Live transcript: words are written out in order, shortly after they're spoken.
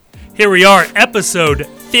Here we are, episode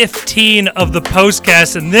 15 of the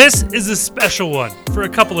Postcast, and this is a special one for a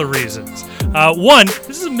couple of reasons. One,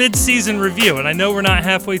 this is a mid-season review, and I know we're not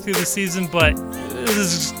halfway through the season, but this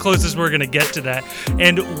is as close as we're going to get to that.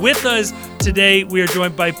 And with us today, we are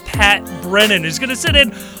joined by Pat Brennan, who's going to sit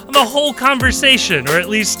in on the whole conversation, or at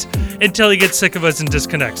least until he gets sick of us and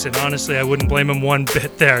disconnects. And honestly, I wouldn't blame him one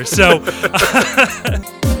bit there. So...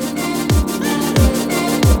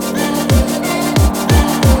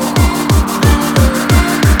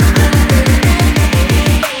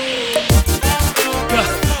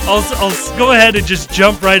 I'll go ahead and just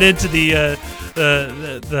jump right into the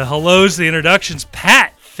hellos, the introductions.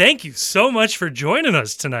 Pat, thank you so much for joining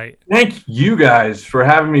us tonight. Thank you guys for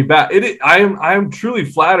having me back. I am truly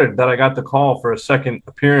flattered that I got the call for a second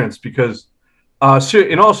appearance because,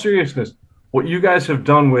 in all seriousness, what you guys have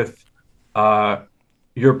done with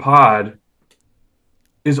your pod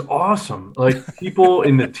is awesome. Like, people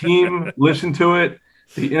in the team listen to it.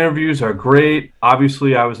 The interviews are great.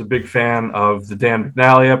 Obviously, I was a big fan of the Dan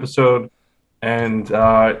McNally episode, and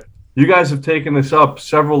you guys have taken this up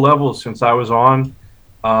several levels since I was on.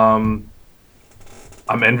 I'm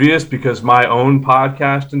envious because my own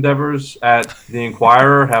podcast endeavors at The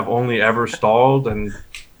Inquirer have only ever stalled and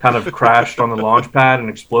kind of crashed on the launch pad and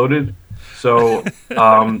exploded. So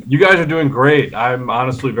you guys are doing great. I'm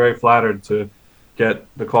honestly very flattered to get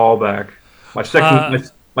the call back. My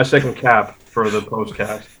second cap for the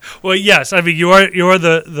Postcast. Well, yes, I mean you are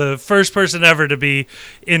the first person ever to be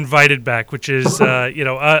invited back, which is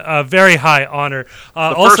a very high honor.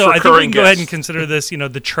 Also, I think we can go ahead and consider this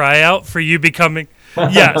the tryout for you becoming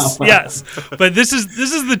yes, but this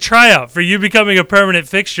is the tryout for you becoming a permanent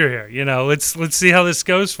fixture here. Let's see how this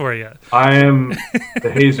goes for you. I am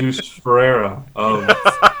the Jesus Ferreira of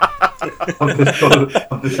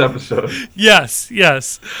this episode.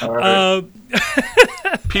 Yes. All right.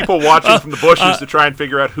 People watching from the bushes to try and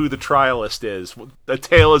figure out who the trialist is. A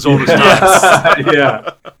tale as old as time.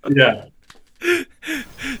 Yeah.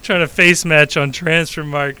 Trying to face match on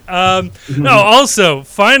Transfermarkt. Also,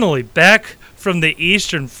 finally, back from the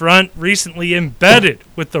Eastern Front, recently embedded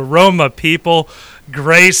with the Roma people,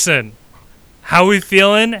 Grayson. How we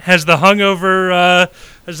feeling? Has the hungover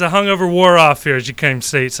wore off here as you came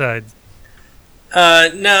stateside?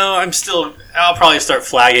 No, I'll probably start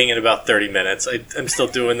flagging in about 30 minutes. I'm still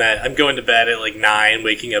doing that. I'm going to bed at like 9,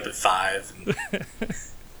 waking up at 5.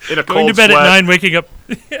 In a going cold to bed sweat, at 9, waking up.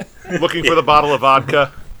 looking for the bottle of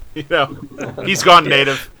vodka. He's gone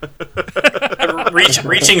native.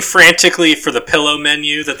 Reaching frantically for the pillow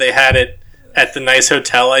menu that they had at the nice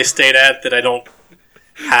hotel I stayed at that I don't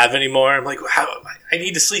have anymore. I'm like, I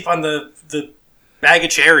need to sleep on the bag of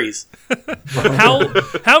cherries.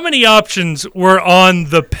 How many options were on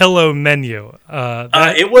the pillow menu?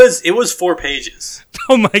 It was 4 pages.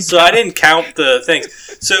 Oh my god! So I didn't count the things.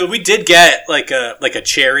 So we did get like a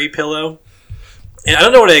cherry pillow, and I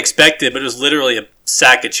don't know what I expected, but it was literally a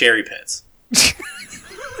sack of cherry pits.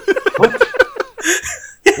 What?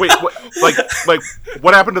 Wait, like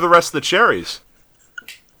what happened to the rest of the cherries?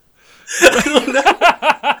 I don't know.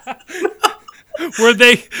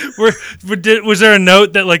 Was there a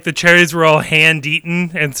note that like the cherries were all hand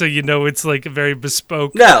eaten, and so it's like a very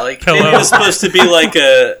bespoke? No, like pillow? It was supposed to be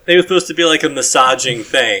like a massaging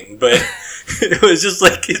thing, but it's just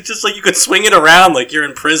like you could swing it around like you're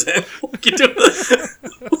in prison.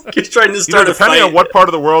 You're trying to start a fight. Depending on what part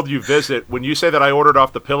of the world you visit, when you say that I ordered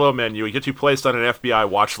off the pillow menu, it gets you placed on an FBI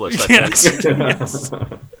watch list. Yes.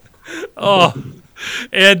 Oh.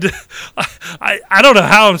 And I don't know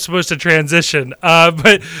how I'm supposed to transition,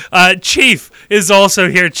 but Chief is also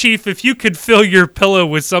here. Chief, if you could fill your pillow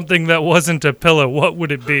with something that wasn't a pillow, what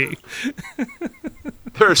would it be?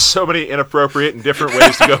 There are so many inappropriate and different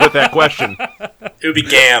ways to go with that question. It would be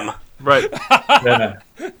Gam. Right.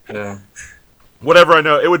 Yeah. Whatever I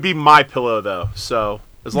know. It would be my pillow, though. So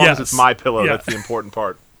as long as it's my pillow, that's the important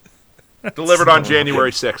part. Delivered on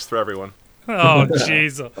January 6th for everyone. Oh,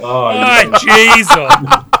 jeez. Jeez.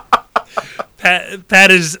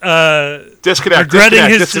 Pat is regretting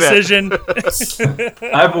his decision.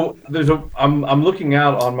 I'm looking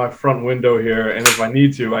out on my front window here, and if I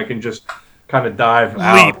need to, I can just kind of dive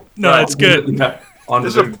out. No, it's good.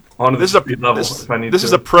 This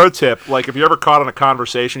is a pro tip. Like, if you're ever caught in a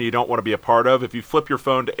conversation you don't want to be a part of, if you flip your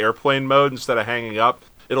phone to airplane mode instead of hanging up,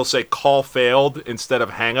 it'll say call failed instead of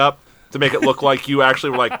hang up, to make it look like you actually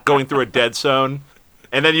were like going through a dead zone.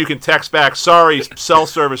 And then you can text back, sorry, cell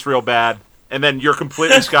service real bad. And then you're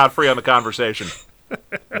completely scot-free on the conversation.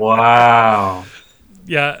 Wow.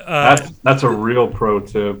 Yeah. That's a real pro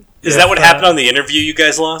tip. Is that what happened on the interview you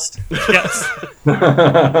guys lost? Yes.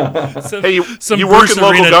 Hey, some you work Bruce in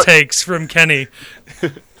local Arena takes from Kenny.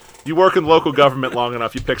 You work in local government long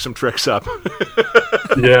enough, you pick some tricks up.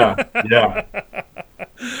 Yeah.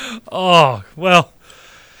 Oh, well,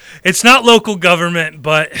 it's not local government,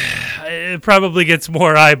 but it probably gets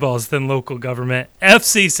more eyeballs than local government.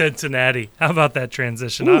 FC Cincinnati. How about that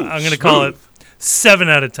transition? Ooh, I'm going to call it 7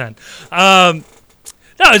 out of 10.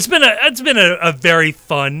 No, it's been a very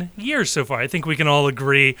fun year so far. I think we can all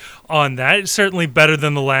agree on that. It's certainly better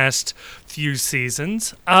than the last few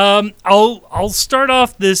seasons. I'll start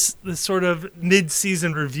off this sort of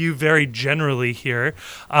mid-season review very generally here,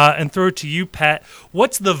 and throw it to you, Pat.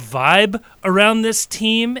 What's the vibe around this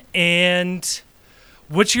team, and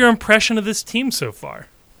what's your impression of this team so far?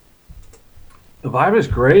 The vibe is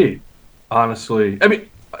great, honestly. I mean,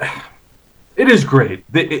 it is great.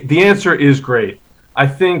 The answer is great. I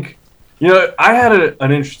think, I had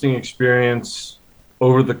an interesting experience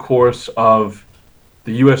over the course of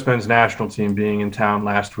the U.S. men's national team being in town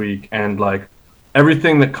last week, and like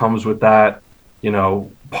everything that comes with that,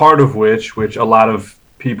 part of which a lot of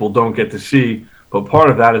people don't get to see, but part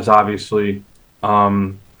of that is obviously,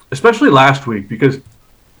 especially last week, because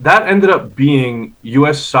that ended up being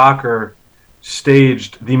U.S. soccer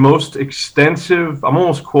staged the most extensive, I'm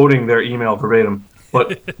almost quoting their email verbatim,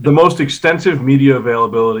 but the most extensive media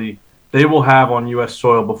availability they will have on U.S.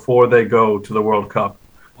 soil before they go to the World Cup,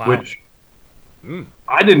 Wow. which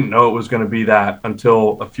I didn't know it was going to be that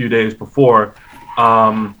until a few days before.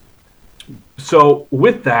 So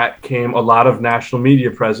with that came a lot of national media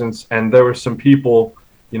presence, and there were some people,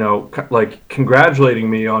 like congratulating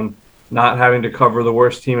me on not having to cover the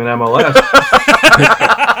worst team in MLS.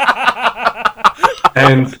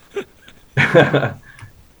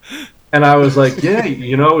 And I was like, yeah,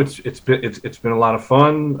 it's been a lot of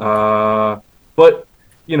fun. But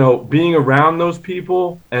being around those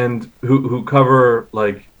people and who cover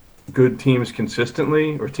like good teams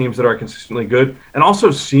consistently, or teams that are consistently good, and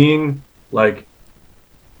also seeing like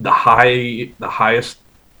the highest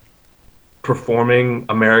performing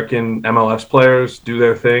American MLS players do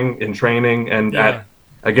their thing in training and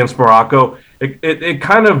against Morocco, it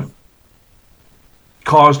kind of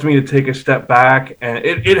caused me to take a step back, and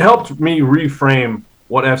it helped me reframe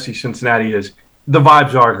what FC Cincinnati is. The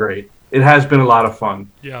vibes are great. It has been a lot of fun.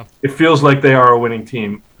 Yeah. It feels like they are a winning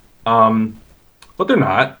team. But they're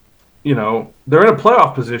not. They're in a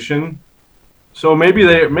playoff position, so maybe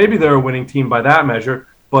they're a winning team by that measure,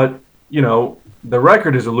 but the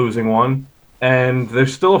record is a losing one, and they're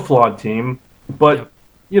still a flawed team. But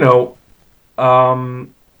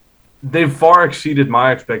they've far exceeded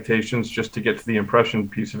my expectations, just to get to the impression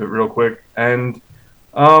piece of it real quick. And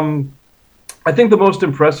I think the most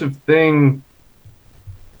impressive thing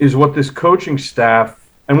is what this coaching staff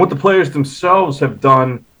and what the players themselves have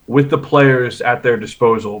done with the players at their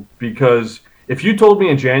disposal. Because if you told me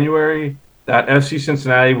in January that FC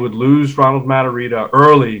Cincinnati would lose Ronald Matarrita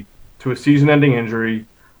early to a season-ending injury,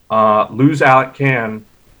 lose Alec Can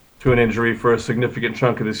to an injury for a significant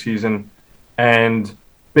chunk of the season, and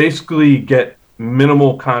basically get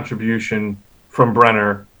minimal contribution from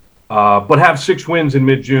Brenner, but have 6 wins in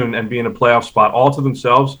mid-June and be in a playoff spot all to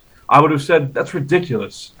themselves, I would have said, that's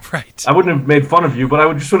ridiculous. Right. I wouldn't have made fun of you, but I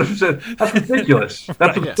would just sort of have said, that's ridiculous.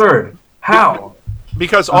 That's absurd. How?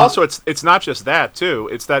 Because also it's not just that, too.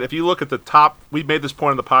 It's that if you look at the top, we made this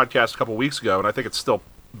point on the podcast a couple weeks ago, and I think it's still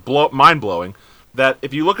mind-blowing, that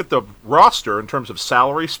if you look at the roster in terms of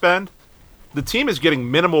salary spend, the team is getting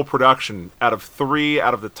minimal production out of 3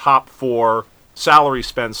 out of the top 4 salary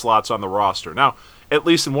spend slots on the roster. Now, at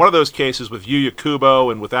least in one of those cases with Yuya Kubo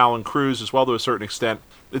and with Alan Cruz as well, to a certain extent,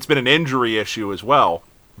 it's been an injury issue as well.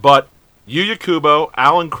 But Yuya Kubo,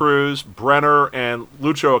 Alan Cruz, Brenner, and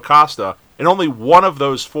Lucho Acosta, and only one of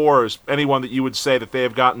those 4 is anyone that you would say that they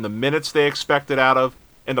have gotten the minutes they expected out of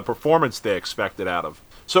and the performance they expected out of.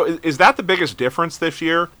 So is that the biggest difference this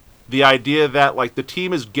year? The idea that like the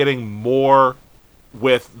team is getting more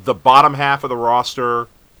with the bottom half of the roster,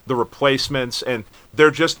 the replacements, and they're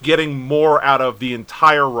just getting more out of the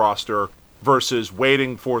entire roster versus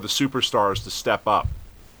waiting for the superstars to step up.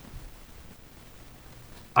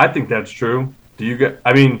 I think that's true. Do you get?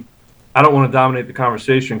 I mean, I don't want to dominate the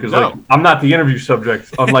conversation because I'm not the interview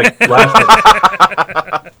subject, unlike last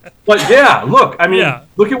time. But yeah, look, I mean,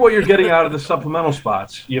 look at what you're getting out of the supplemental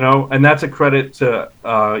spots, and that's a credit to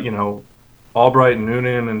Albright and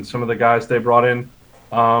Noonan and some of the guys they brought in.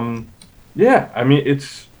 I mean,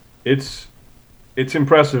 it's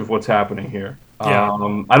impressive what's happening here.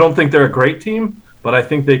 Yeah. I don't think they're a great team, but I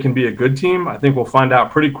think they can be a good team. I think we'll find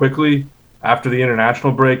out pretty quickly after the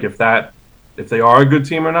international break if that if they are a good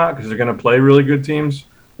team or not, because they're going to play really good teams,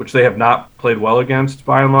 which they have not played well against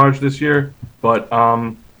by and large this year. But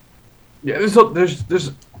yeah,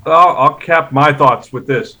 I'll cap my thoughts with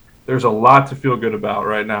this. There's a lot to feel good about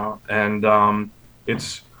right now, and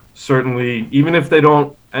it's certainly, even if they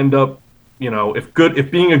don't end up,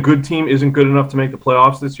 if being a good team isn't good enough to make the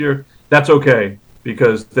playoffs this year, that's okay,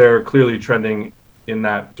 because they're clearly trending in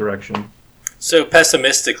that direction. So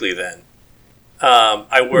pessimistically, then,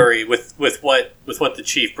 I worry with what the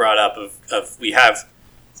chief brought up of we have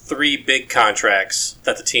 3 big contracts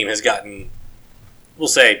that the team has gotten. We'll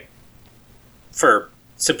say, for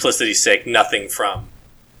simplicity's sake, nothing from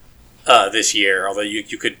this year. Although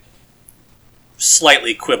you could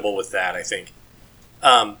slightly quibble with that, I think.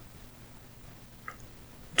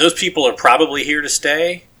 Those people are probably here to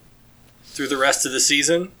stay through the rest of the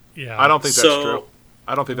season. Yeah, I don't think that's true.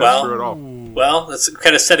 I don't think that's true at all. Well, that's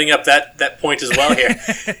kind of setting up that point as well here.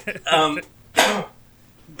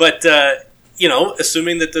 But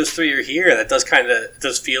assuming that those 3 are here, that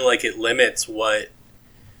does feel like it limits what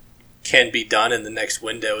can be done in the next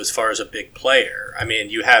window as far as a big player. I mean,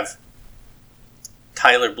 you have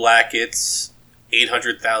Tyler Blackett's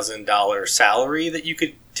 $800,000 salary that you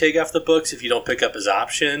could take off the books if you don't pick up his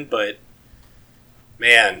option, but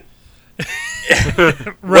man,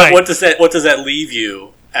 right. What does that leave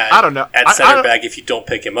you at? I don't know. At center back if you don't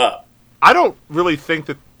pick him up. I don't really think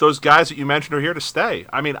that those guys that you mentioned are here to stay.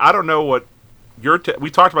 I mean, I don't know what we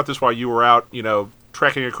talked about this while you were out,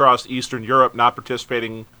 trekking across Eastern Europe, not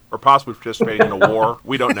participating or possibly participating in a war.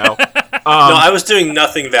 We don't know. No, I was doing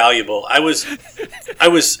nothing valuable. I was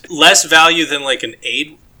less valuable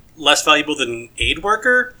than an aid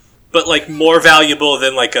worker, but like more valuable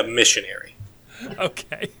than like a missionary.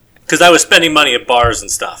 Okay. Because I was spending money at bars and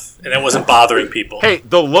stuff, and I wasn't bothering people. Hey,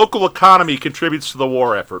 the local economy contributes to the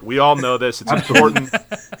war effort. We all know this. It's important.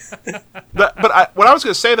 But what I was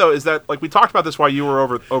going to say, though, is that like we talked about this while you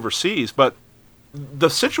were overseas, but the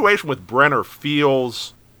situation with Brenner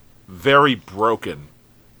feels very broken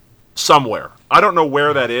somewhere. I don't know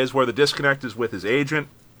where that is, where the disconnect is with his agent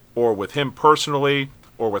or with him personally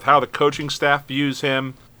or with how the coaching staff views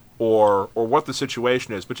him or what the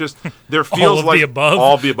situation is. But just there feels all like the above.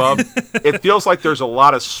 all the above. It feels like there's a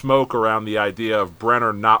lot of smoke around the idea of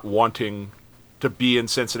Brenner not wanting to be in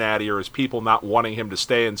Cincinnati or his people not wanting him to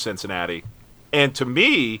stay in Cincinnati. And to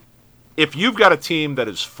me, if you've got a team that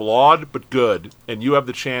is flawed but good and you have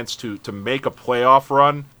the chance to make a playoff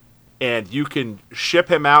run and you can ship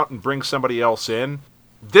him out and bring somebody else in,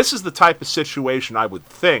 this is the type of situation I would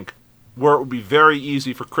think where it would be very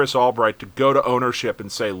easy for Chris Albright to go to ownership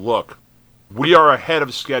and say, look, we are ahead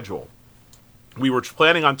of schedule. We were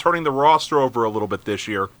planning on turning the roster over a little bit this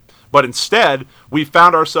year, but instead we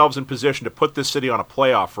found ourselves in position to put this city on a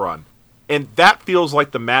playoff run. And that feels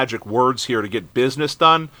like the magic words here to get business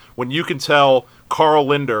done when you can tell Carl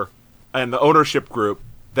Linder and the ownership group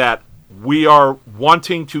that we are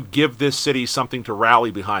wanting to give this city something to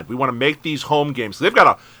rally behind. We want to make these home games. They've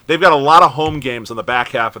got a lot of home games on the back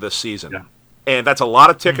half of this season. Yeah. And that's a lot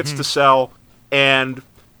of tickets to sell. And,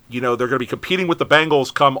 they're going to be competing with the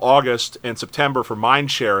Bengals come August and September for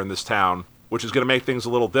mind share in this town, which is going to make things a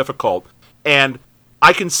little difficult. And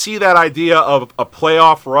I can see that idea of a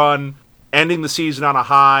playoff run, ending the season on a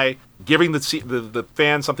high, giving the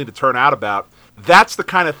fans something to turn out about. That's the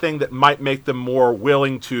kind of thing that might make them more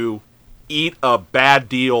willing to eat a bad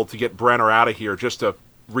deal to get Brenner out of here, just to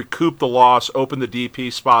recoup the loss, open the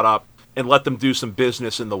DP spot up, and let them do some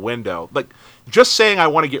business in the window. Like, just saying I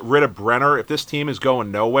want to get rid of Brenner if this team is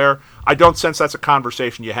going nowhere, I don't sense that's a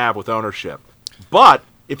conversation you have with ownership. But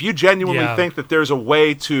if you genuinely think that there's a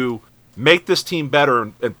way to make this team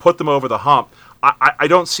better and put them over the hump, I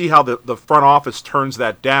don't see how the front office turns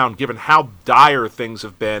that down, given how dire things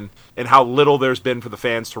have been and how little there's been for the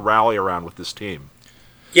fans to rally around with this team.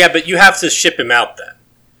 Yeah, but you have to ship him out then.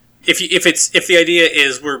 If the idea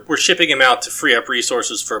is we're shipping him out to free up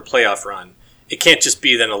resources for a playoff run, it can't just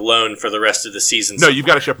be then a loan for the rest of the season. No, you've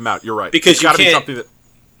got to ship him out. You're right. Because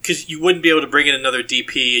because you wouldn't be able to bring in another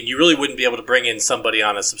DP, and you really wouldn't be able to bring in somebody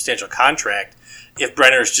on a substantial contract if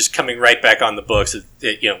Brenner's just coming right back on the books,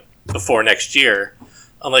 before next year,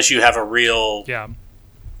 unless you have a real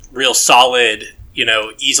solid,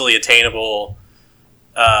 easily attainable,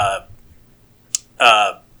 not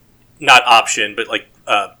option, but like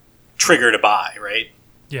trigger to buy, right?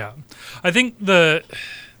 Yeah, I think the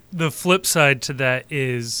flip side to that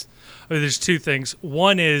is there's two things.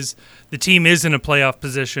 One is the team is in a playoff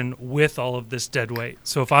position with all of this dead weight.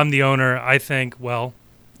 So if I'm the owner, I think, well,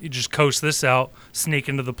 you just coast this out, sneak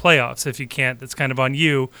into the playoffs. If you can't, that's kind of on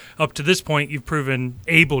you. Up to this point, you've proven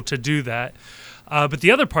able to do that. But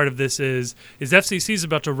the other part of this is FCC is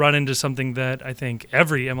about to run into something that I think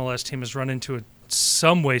every MLS team has run into in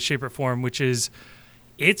some way, shape, or form, which is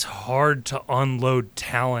it's hard to unload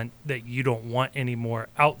talent that you don't want anymore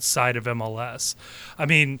outside of MLS. I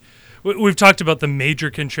mean, we've talked about the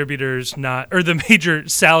major contributors or the major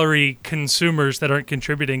salary consumers that aren't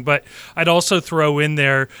contributing, but I'd also throw in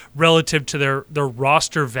there relative to their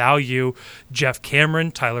roster value, Jeff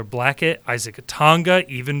Cameron, Tyler Blackett, Isaac Atanga,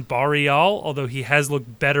 even Barrial, although he has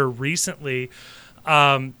looked better recently.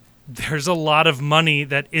 There's a lot of money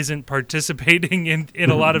that isn't participating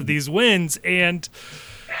in a lot of these wins, and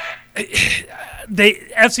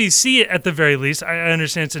FCC at the very least, I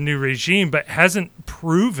understand it's a new regime, but hasn't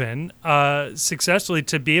proven successfully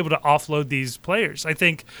to be able to offload these players. I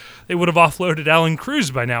think they would have offloaded Alan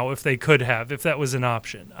Cruz by now if they could have, if that was an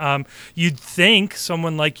option. You'd think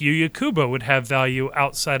someone like Yuya Kubo would have value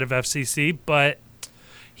outside of FCC, but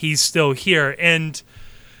he's still here. And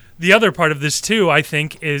the other part of this too, I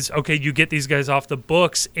think, is, okay, you get these guys off the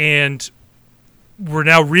books, and we're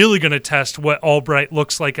now really going to test what Albright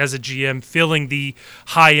looks like as a GM, filling the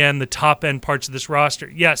high-end, the top-end parts of this roster.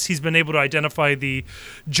 Yes, he's been able to identify the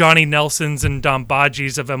Johnny Nelsons and Dom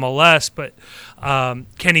Badjis of MLS, but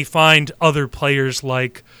can he find other players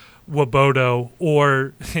like Wobodo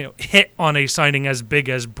or hit on a signing as big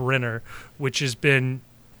as Brenner, which has been,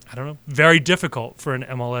 very difficult for an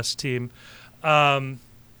MLS team. For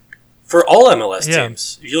all MLS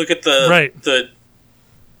teams. If you look at the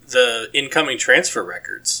incoming transfer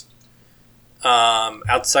records,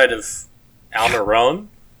 outside of Almiron,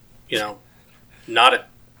 not a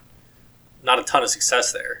ton of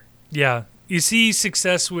success there. Yeah, you see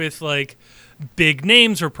success with like big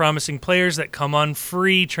names or promising players that come on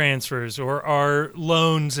free transfers or are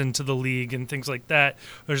loans into the league and things like that.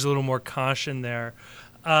 There's a little more caution there.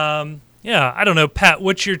 I don't know, Pat.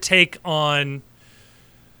 What's your take on?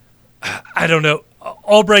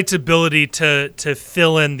 Albright's ability to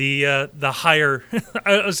fill in the higher,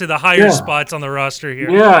 I would say the higher spots on the roster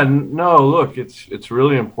here. Yeah, no, look, it's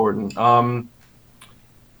really important. I'm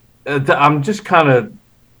just kind of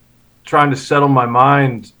trying to settle my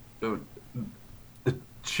mind. The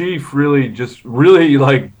chief really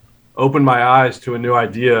like opened my eyes to a new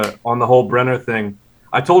idea on the whole Brenner thing.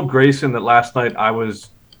 I told Grayson that last night I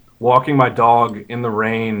was walking my dog in the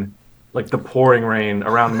rain, like the pouring rain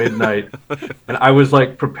around midnight. And I was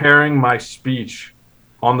like preparing my speech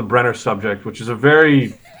on the Brenner subject, which is a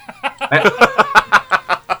very,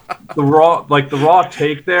 the raw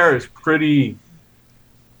take there is pretty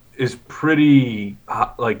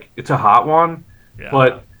hot, like it's a hot one,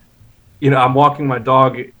 but I'm walking my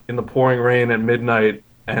dog in the pouring rain at midnight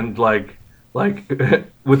and like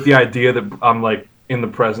with the idea that I'm like in the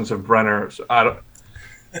presence of Brenner. So I've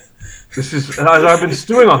been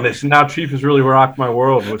stewing on this, and now Chief has really rocked my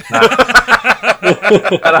world with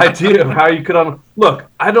that, that idea of how you could look.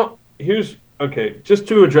 Just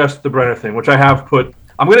to address the Brenner thing, which I have put.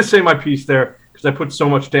 I'm going to say my piece there because I put so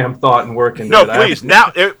much damn thought and work into it. No, please.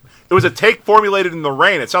 Now it was a take formulated in the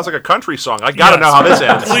rain. It sounds like a country song. I got to know how this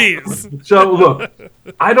ends. Please. So look,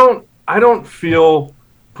 I don't feel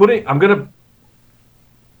putting. I'm gonna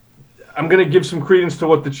give some credence to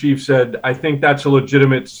what the Chief said. I think that's a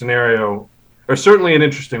legitimate scenario, or certainly an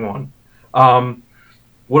interesting one.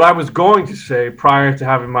 What I was going to say prior to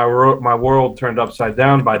having my world turned upside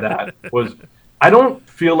down by that was I don't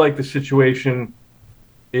feel like the situation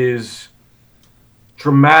is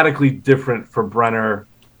dramatically different for Brenner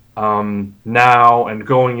now and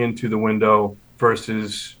going into the window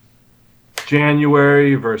versus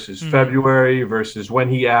January versus February versus when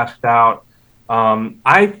he asked out.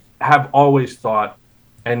 I have always thought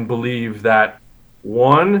and believe that,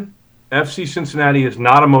 one, FC Cincinnati is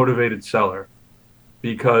not a motivated seller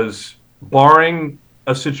because barring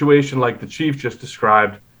a situation like the Chief just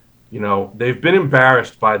described, they've been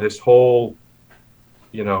embarrassed by this whole,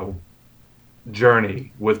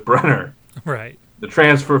 journey with Brenner. Right. The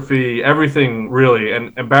transfer fee, everything really,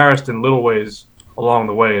 and embarrassed in little ways along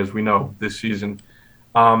the way, as we know this season.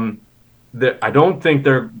 I don't think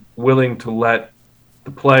they're willing to let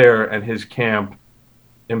the player and his camp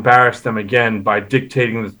embarrass them again by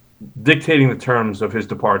dictating the terms of his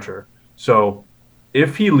departure. So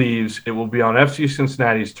if he leaves, it will be on FC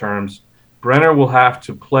Cincinnati's terms. Brenner will have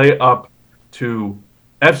to play up to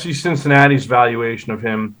FC Cincinnati's valuation of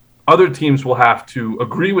him. Other teams will have to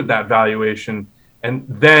agree with that valuation. And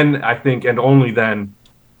then, I think, and only then,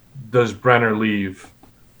 does Brenner leave.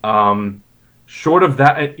 Short of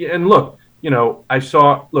that, and look,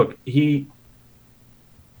 he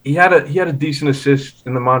had a decent assist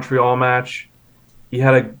in the Montreal match. He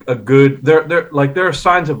had a good there are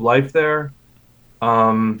signs of life there.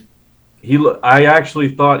 I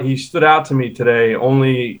actually thought he stood out to me today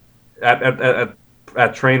only at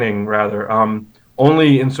training rather.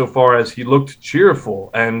 Only insofar as he looked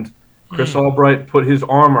cheerful, and Chris Albright put his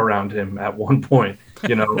arm around him at one point.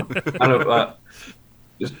 Kind of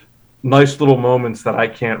just nice little moments that I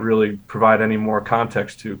can't really provide any more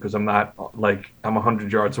context to because I'm not I'm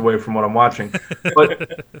 100 yards away from what I'm watching.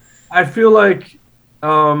 But I feel like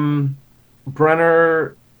Brenner,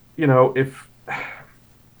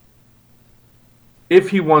 if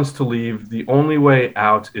he wants to leave, the only way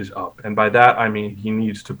out is up, and by that I mean he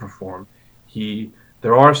needs to perform.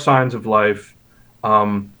 There are signs of life,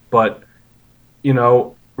 but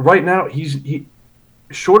right now he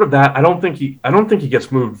short of that. I don't think he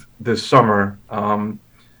gets moved this summer.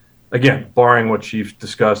 Again, barring what Chief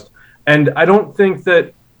discussed, and I don't think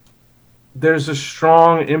that there's a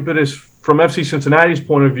strong impetus from FC Cincinnati's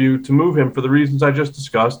point of view to move him for the reasons I just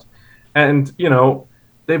discussed. And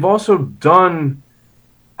they've also done.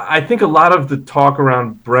 I think a lot of the talk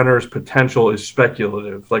around Brenner's potential is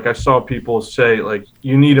speculative. Like I saw people say,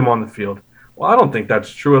 you need him on the field. Well, I don't think that's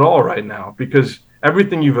true at all right now because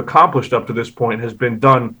everything you've accomplished up to this point has been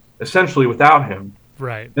done essentially without him.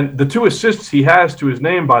 Right. And the 2 assists he has to his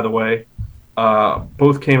name, by the way,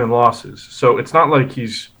 both came in losses. So it's not like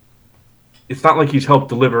he's helped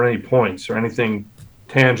deliver any points or anything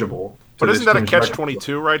tangible. But isn't that a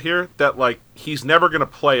catch-22 right here? That he's never going to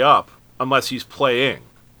play up unless he's playing.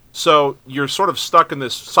 So you're sort of stuck in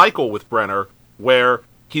this cycle with Brenner where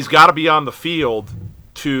he's got to be on the field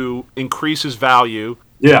to increase his value,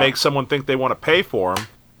 to make someone think they want to pay for him.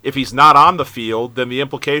 If he's not on the field, then the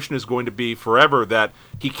implication is going to be forever that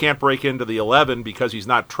he can't break into the 11 because he's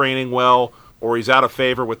not training well or he's out of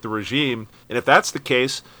favor with the regime. And if that's the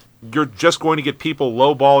case, you're just going to get people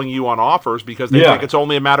lowballing you on offers because they think it's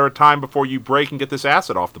only a matter of time before you break and get this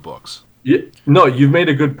asset off the books. Yeah, no, you've made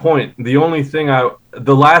a good point. The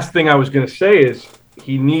last thing I was going to say is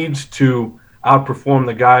he needs to outperform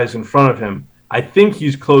the guys in front of him. I think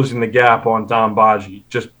he's closing the gap on Dom Baji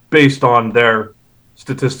just based on their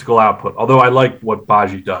statistical output. Although I like what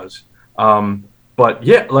Baji does, but what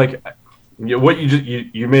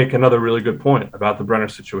you make another really good point about the Brenner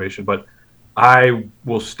situation. But I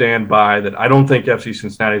will stand by that. I don't think FC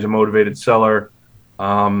Cincinnati is a motivated seller.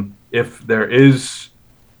 If there is.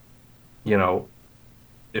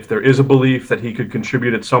 If there is a belief that he could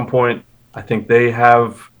contribute at some point, I think they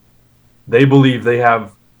believe they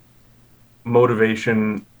have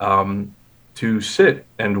motivation to sit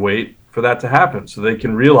and wait for that to happen so they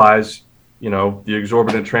can realize, the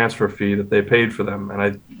exorbitant transfer fee that they paid for them.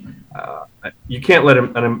 And you can't let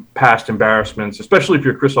past embarrassments, especially if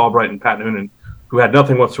you're Chris Albright and Pat Noonan, who had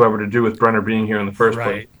nothing whatsoever to do with Brenner being here in the first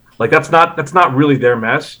place. That's not really their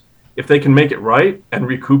mess. If they can make it right and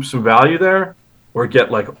recoup some value there or get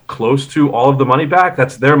close to all of the money back,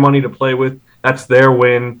 that's their money to play with. That's their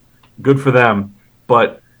win. Good for them.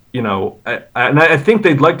 But, I think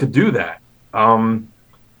they'd like to do that.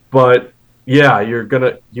 But yeah,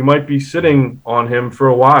 you might be sitting on him for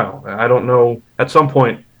a while. I don't know. At some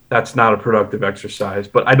point, that's not a productive exercise,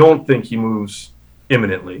 but I don't think he moves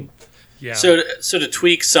imminently. Yeah. So to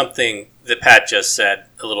tweak something that Pat just said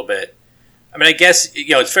a little bit, I mean, I guess,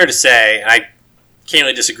 it's fair to say, and I can't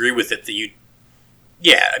really disagree with it,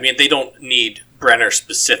 that they don't need Brenner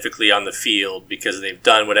specifically on the field because they've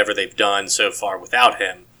done whatever they've done so far without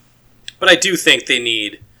him. But I do think they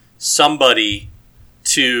need somebody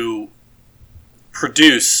to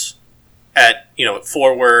produce at,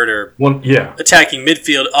 forward or attacking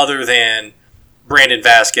midfield other than Brandon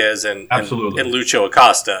Vasquez and Lucho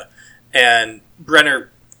Acosta. And Brenner,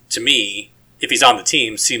 to me, if he's on the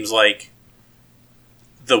team, seems like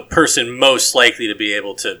the person most likely to be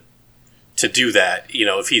able to do that.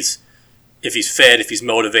 If he's fed, if he's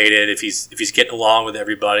motivated, if he's getting along with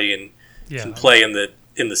everybody and can play in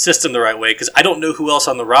the system the right way. Because I don't know who else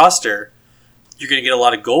on the roster you're going to get a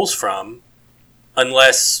lot of goals from,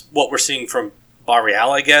 unless what we're seeing from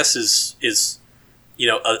Barreal, I guess, is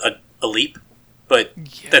a leap. But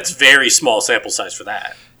that's very small sample size for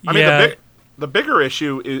that. I mean, the bigger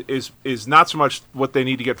issue is not so much what they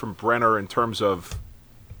need to get from Brenner in terms of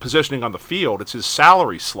positioning on the field. It's his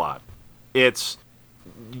salary slot.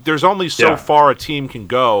 There's only so far a team can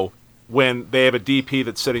go when they have a DP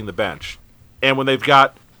that's sitting the bench. And when they've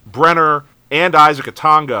got Brenner and Isaac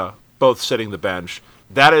Atanga both sitting the bench,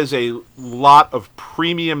 that is a lot of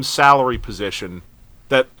premium salary position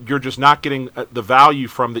that you're just not getting the value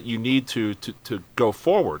from that you need to go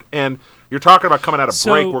forward. And you're talking about coming out of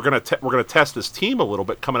break. We're gonna test this team a little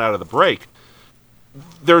bit coming out of the break.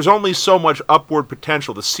 There's only so much upward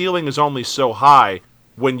potential. The ceiling is only so high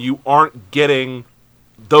when you aren't getting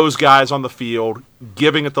those guys on the field,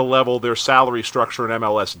 giving it the level their salary structure in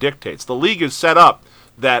MLS dictates. The league is set up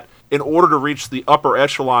that in order to reach the upper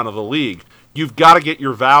echelon of the league, you've got to get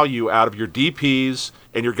your value out of your DPs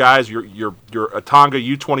and your guys, your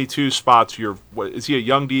Atanga U22 spots. Is he a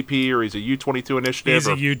young DP or he's a U22 initiative? He's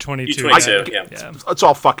a U22. U22, yeah. It's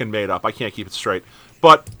all fucking made up. I can't keep it straight.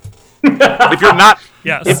 But if you're not,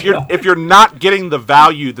 Yes. if you're not getting the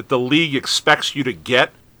value that the league expects you to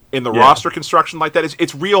get in the roster construction like that,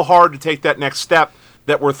 it's real hard to take that next step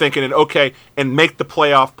that we're thinking and make the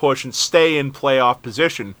playoff push and stay in playoff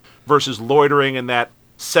position versus loitering in that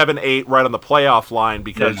 7-8 right on the playoff line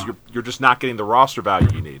because you're just not getting the roster value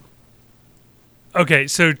you need. Okay,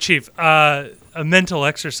 so Chief, a mental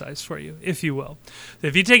exercise for you, if you will.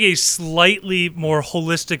 If you take a slightly more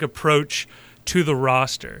holistic approach to the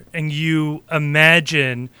roster and you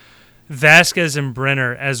imagine Vasquez and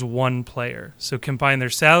Brenner as one player, so combine their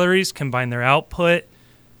salaries, combine their output,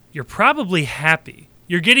 you're probably happy.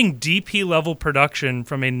 You're getting DP level production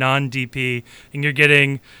from a non-DP, and you're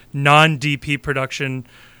getting non-DP production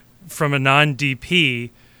from a non-DP.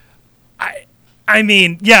 I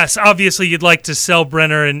mean, yes, obviously you'd like to sell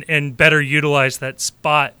Brenner and better utilize that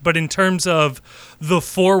spot, but in terms of the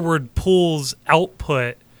forward pool's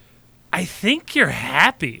output, I think you're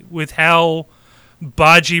happy with how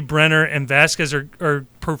Badji, Brenner, and Vasquez are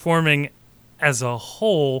performing as a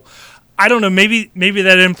whole. I don't know, maybe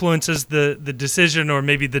that influences the decision or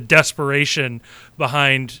maybe the desperation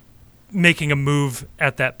behind making a move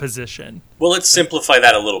at that position. Well, let's simplify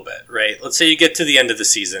that a little bit, right? Let's say you get to the end of the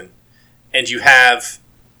season and you have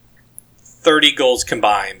 30 goals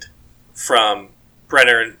combined from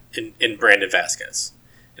Brenner and Brandon Vasquez.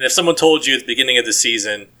 And if someone told you at the beginning of the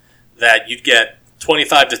season that you'd get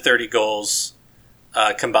 25 to 30 goals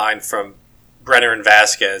combined from Brenner and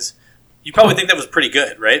Vasquez, you probably think that was pretty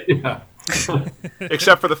good, right? Yeah.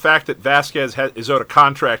 Except for the fact that Vasquez is owed a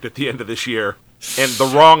contract at the end of this year, and the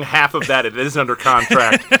wrong half of that, it is under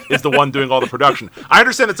contract, is the one doing all the production. I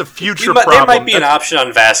understand it's a future problem. There might be an option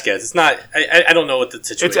on Vasquez. It's not. I don't know what the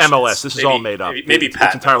situation is. It's MLS. This is all made up. Maybe Pat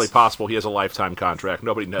it's entirely possible he has a lifetime contract.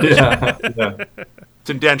 Nobody knows. Yeah. It's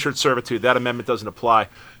indentured servitude. That amendment doesn't apply.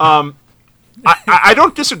 I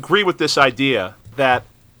don't disagree with this idea that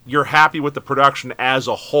you're happy with the production as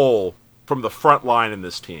a whole from the front line in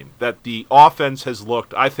this team. That the offense has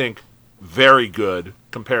looked, I think, very good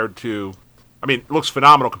compared to... I mean, it looks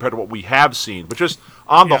phenomenal compared to what we have seen. But just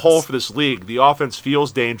on the whole for this league, the offense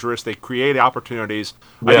feels dangerous. They create opportunities.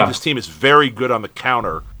 I think this team is very good on the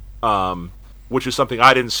counter, which is something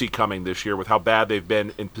I didn't see coming this year with how bad they've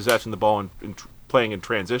been in possessing the ball and playing in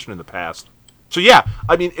transition in the past. So, yeah,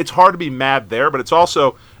 I mean, it's hard to be mad there, but it's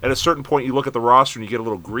also, at a certain point, you look at the roster and you get a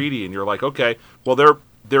little greedy, and you're like, okay, well,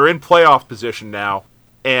 they're in playoff position now,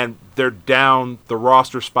 and they're down the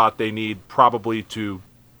roster spot they need probably to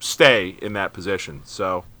stay in that position.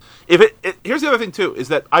 So, here's the other thing, too, is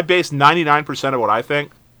that I base 99% of what I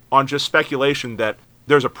think on just speculation that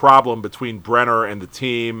there's a problem between Brenner and the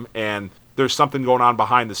team, and there's something going on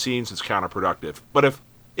behind the scenes that's counterproductive. But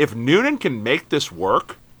if Noonan can make this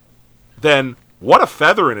work, then what a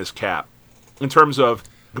feather in his cap in terms of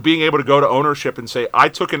being able to go to ownership and say, I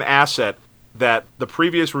took an asset that the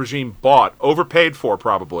previous regime bought, overpaid for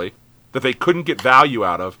probably, that they couldn't get value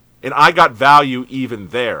out of, and I got value even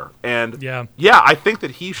there. And yeah, I think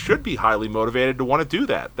that he should be highly motivated to want to do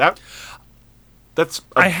that. That's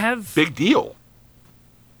a big deal.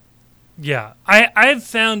 Yeah, I've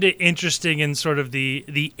found it interesting in sort of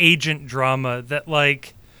the agent drama that,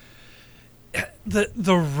 like,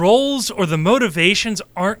 the roles or the motivations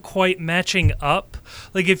aren't quite matching up.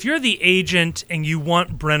 Like, if you're the agent and you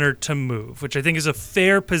want Brenner to move, which I think is a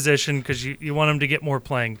fair position because you want him to get more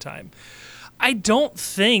playing time, I don't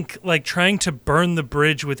think, like, trying to burn the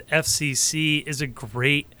bridge with FCC is a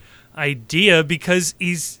great idea because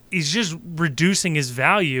he's just reducing his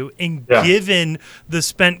value, and given the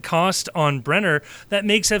spent cost on Brenner, that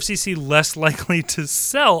makes FCC less likely to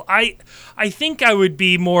sell. I think I would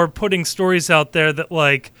be more putting stories out there that,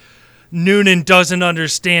 like, Noonan doesn't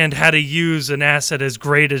understand how to use an asset as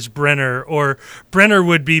great as Brenner, or Brenner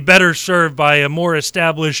would be better served by a more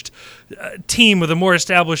established team with a more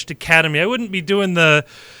established academy. I wouldn't be doing the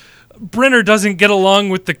Brenner doesn't get along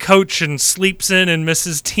with the coach and sleeps in and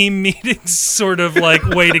misses team meetings sort of like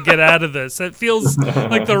way to get out of this. It feels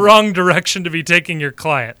like the wrong direction to be taking your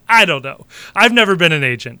client. I don't know. I've never been an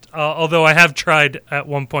agent, although I have tried at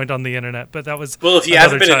one point on the internet, but that was well, if you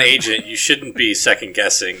haven't been an agent, you shouldn't be second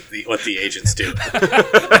guessing what the agents do.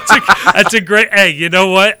 That's a great. Hey, you know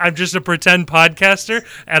what? I'm just a pretend podcaster,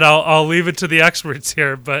 and I'll leave it to the experts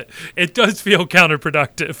here. But it does feel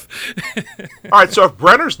counterproductive. All right, so if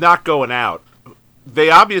Brenner's not going out, they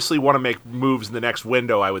obviously want to make moves in the next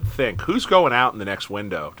window, I would think. Who's going out in the next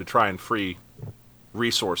window to try and free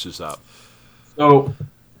resources up? So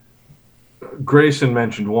Grayson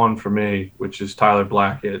mentioned one for me, which is Tyler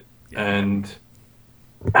Blackett, and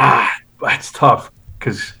that's tough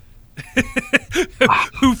because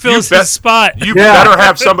who fills his spot? You better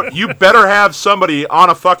have somebody. You better have somebody on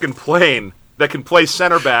a fucking plane that can play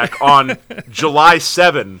center back on July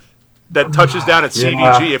 7 that touches down at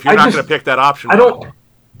CDG. If you're not going to pick that option, I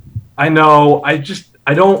know.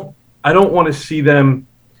 I don't want to see them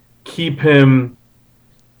keep him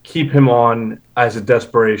on as a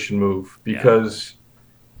desperation move because,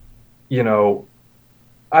 he's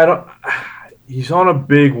on a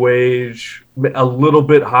big wage, a little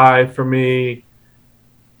bit high for me.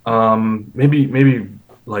 Maybe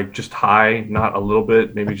like just high, not a little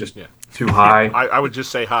bit, maybe just too high. I would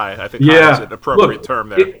just say high. I think high is an appropriate term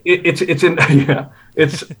there. It's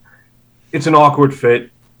an awkward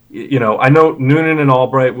fit. I know Noonan and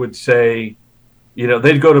Albright would say,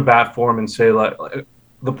 they'd go to bat for him and say, like,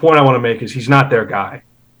 the point I want to make is he's not their guy.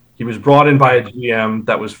 He was brought in by a GM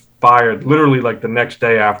that was fired literally like the next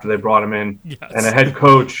day after they brought him in, and a head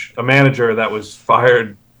coach, a manager that was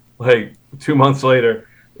fired like 2 months later.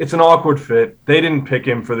 It's an awkward fit. They didn't pick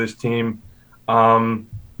him for this team.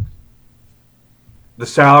 The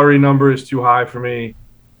salary number is too high for me,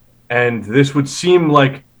 and this would seem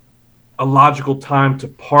like a logical time to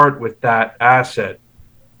part with that asset,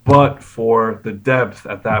 but for the depth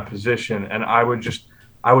at that position. And I would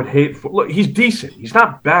hate look, he's decent. He's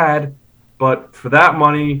not bad, but for that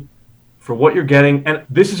money, for what you're getting, and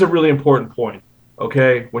this is a really important point,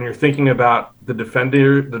 okay? When you're thinking about the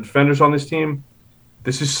defenders on this team,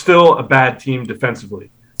 this is still a bad team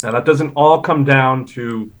defensively. Now, that doesn't all come down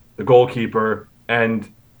to the goalkeeper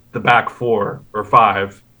and the back 4 or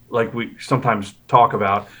 5, like we sometimes talk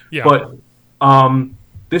about. Yeah. But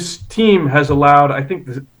this team has allowed, I think,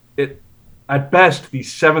 at best, the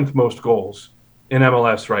 7th most goals in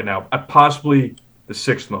MLS right now, at possibly the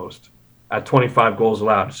 6th most, at 25 goals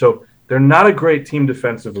allowed. So they're not a great team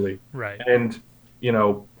defensively. Right. And,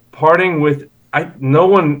 parting with no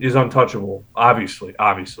one is untouchable, obviously.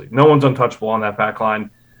 No one's untouchable on that back line.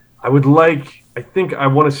 I would like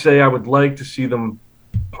to see them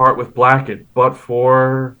part with Blackett, but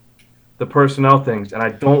for the personnel things. And I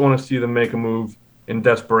don't want to see them make a move in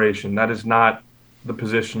desperation. That is not the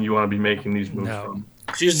position you want to be making these moves from.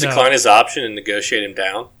 Could you just decline his option and negotiate him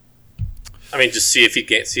down? I mean, just see if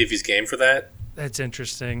he's game for that. That's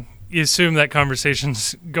interesting. You assume that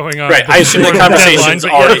conversation's going on. Right, I assume the conversation's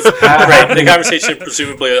already right. The conversation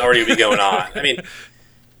presumably already be going on. I mean,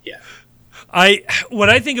 what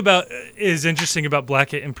I think about is interesting about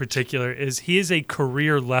Blackett in particular is he is a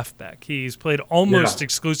career left back. He's played almost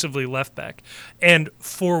exclusively left back, and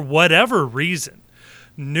for whatever reason,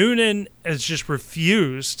 Noonan has just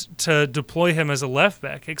refused to deploy him as a left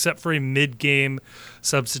back except for a mid-game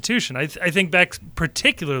substitution. I think back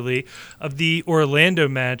particularly of the Orlando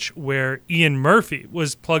match where Ian Murphy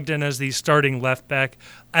was plugged in as the starting left back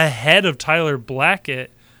ahead of Tyler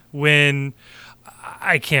Blackett when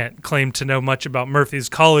I can't claim to know much about Murphy's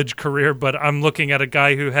college career, but I'm looking at a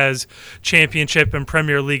guy who has championship and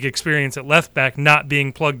Premier League experience at left back not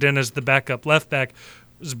being plugged in as the backup left back.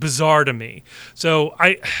 Was bizarre to me. So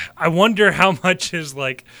I wonder how much is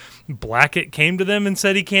like Blackett came to them and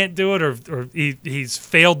said he can't do it, or he's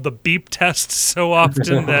failed the beep test so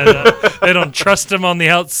often that they don't trust him on the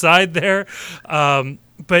outside there.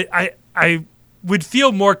 But I would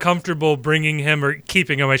feel more comfortable bringing him or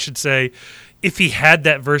keeping him, I should say, if he had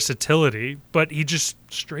that versatility. But he just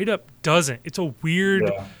straight up doesn't. It's a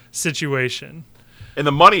weird situation. And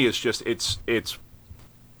the money is just it's.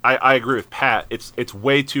 I agree with Pat. It's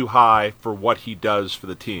way too high for what he does for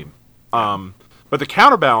the team. But the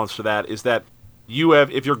counterbalance to that is that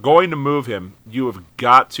if you're going to move him, you have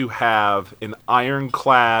got to have an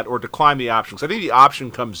ironclad or decline the option. Because I think the option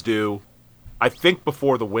comes due, I think,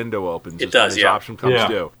 before the window opens. It does, the option comes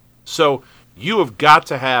due. So you have got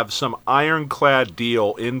to have some ironclad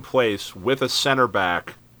deal in place with a center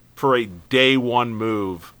back for a day one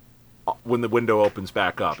move when the window opens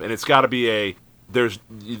back up. And it's got to be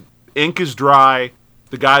ink is dry,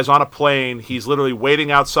 The guy's on a plane. He's literally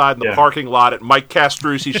waiting outside in the parking lot at Mike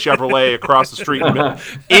Castrucci's Chevrolet across the street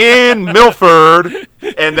in Milford,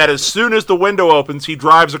 and that as soon as the window opens, he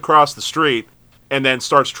drives across the street and then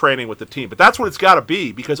starts training with the team. But that's what it's got to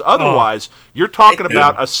be, because otherwise you're talking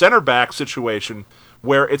about a center back situation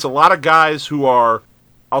where it's a lot of guys who are,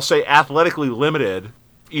 I'll say, athletically limited,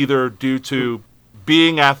 either due to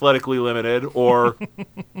being athletically limited or,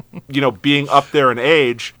 being up there in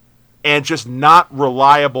age, and just not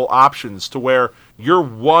reliable options, to where you're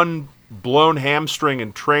one blown hamstring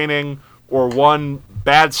in training or one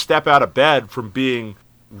bad step out of bed from being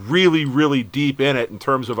really, really deep in it in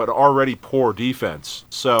terms of an already poor defense.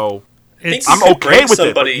 So I'm okay with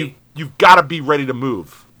it, but you've got to be ready to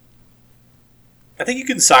move. I think you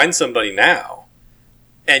can sign somebody now,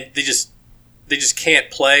 and they just can't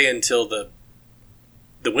play until the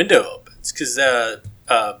window opens, because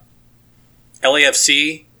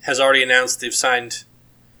LAFC has already announced they've signed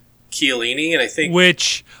Chiellini, and I think,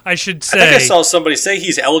 which I should say, I think I saw somebody say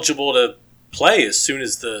he's eligible to play as soon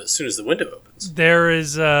as the window opens.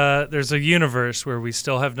 There's a universe where we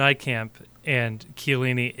still have night camp, and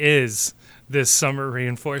Chiellini is this summer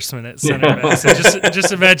reinforcement at center back. So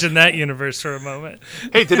just imagine that universe for a moment.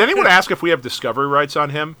 Hey, did anyone ask if we have discovery rights on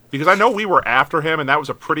him? Because I know we were after him, and that was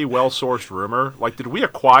a pretty well-sourced rumor. Like, did we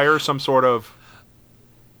acquire some sort of...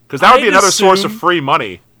 Because that would be another source of free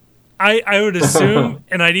money. I would assume,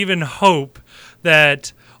 and I'd even hope,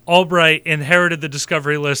 that Albright inherited the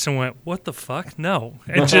discovery list and went, what the fuck? No.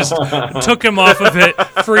 And just took him off of it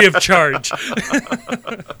free of charge.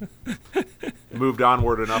 Moved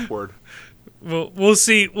onward and upward. We'll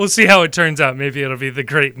see how it turns out. Maybe it'll be the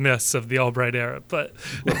great miss of the Albright era. But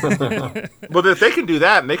well, if they can do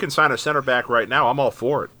that and they can sign a center back right now, I'm all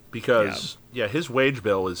for it, because his wage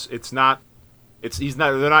bill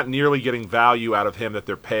they're not nearly getting value out of him that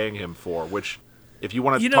they're paying him for. Which, if you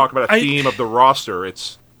want to talk about a theme of the roster,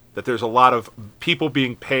 it's that there's a lot of people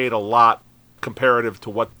being paid a lot comparative to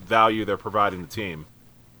what value they're providing the team.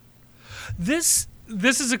 This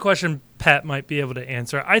is a question Pat might be able to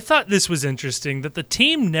answer. I thought this was interesting, that the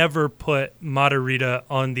team never put Matarrita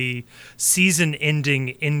on the season-ending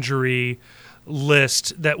injury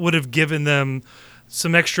list that would have given them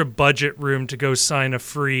some extra budget room to go sign a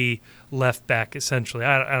free left back, essentially.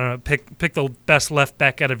 I don't know, pick the best left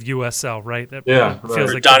back out of USL, right? That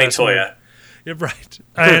feels like Donny Toya. Yeah, right.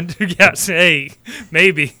 And yes, hey,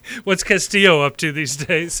 maybe. What's Castillo up to these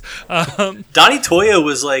days? Donny Toya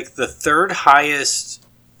was like the third highest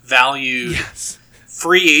valued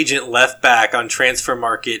free agent left back on Transfer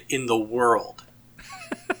Market in the world.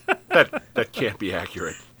 That can't be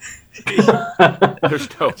accurate.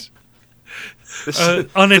 There's no...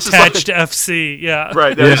 unattached FC, yeah.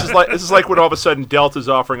 Right. This is like when all of a sudden Delta's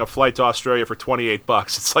offering a flight to Australia for $28.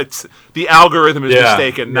 It's like the algorithm is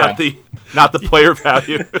mistaken, not the player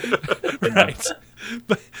value. Right.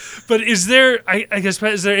 But is there, I guess,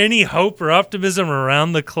 is there any hope or optimism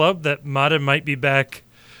around the club that Mata might be back,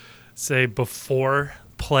 say, before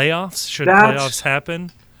playoffs? Should playoffs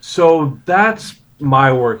happen? So that's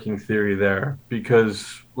my working theory there,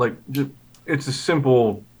 because it's a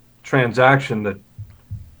simple transaction that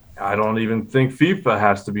I don't even think FIFA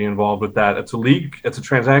has to be involved with that. It's a league. It's a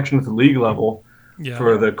transaction at the league level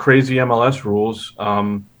for the crazy MLS rules.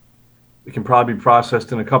 It can probably be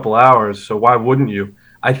processed in a couple hours. So why wouldn't you?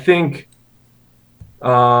 I think,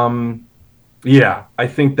 I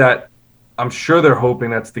think that I'm sure they're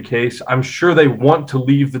hoping that's the case. I'm sure they want to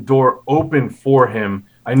leave the door open for him.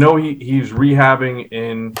 I know he's rehabbing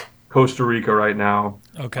in Costa Rica right now.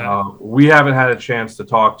 Okay. We haven't had a chance to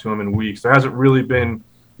talk to him in weeks. There hasn't really been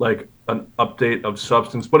like an update of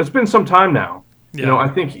substance, but it's been some time now. Yeah. I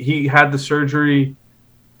think he had the surgery.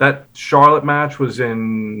 That Charlotte match was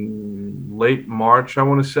in late March, I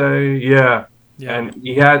want to say. Yeah. And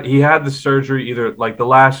he had the surgery either like the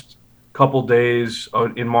last couple days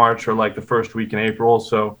in March or like the first week in April.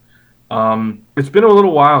 So it's been a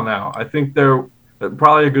little while now. I think they're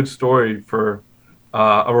probably a good story for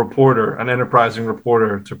a reporter, an enterprising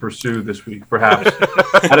reporter, to pursue this week, perhaps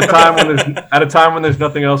at a time when there's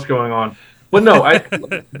nothing else going on. But no,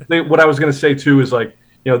 what I was going to say too is I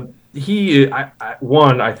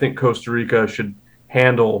think Costa Rica should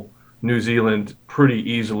handle New Zealand pretty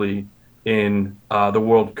easily in the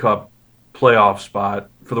World Cup playoff spot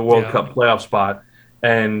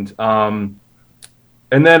and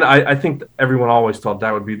then I think everyone always thought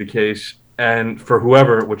that would be the case. And for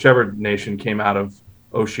whichever nation came out of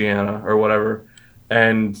Oceania or whatever,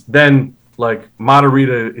 and then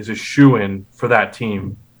Matarrita is a shoo-in for that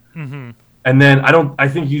team. Mm-hmm. And then I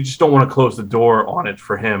think you just don't want to close the door on it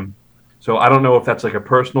for him. So I don't know if that's like a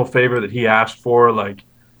personal favor that he asked for. Like,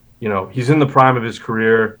 he's in the prime of his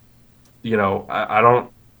career. I don't.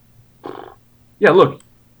 Yeah, look,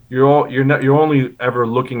 you're only ever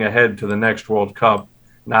looking ahead to the next World Cup,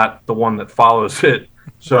 not the one that follows it.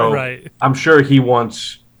 So Right. I'm sure he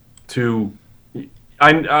wants to.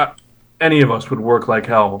 Any of us would work like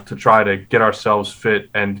hell to try to get ourselves fit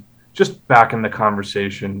and just back in the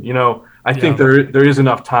conversation. I think there is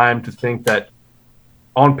enough time to think that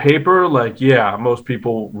on paper, most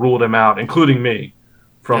people ruled him out, including me,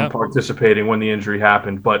 from participating when the injury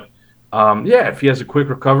happened. But if he has a quick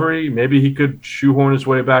recovery, maybe he could shoehorn his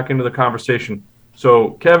way back into the conversation.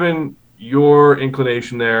 So, Kevin, your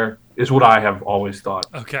inclination there is what I have always thought.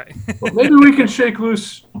 Okay. But maybe we can shake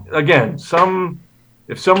loose again.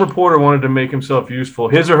 If some reporter wanted to make himself useful,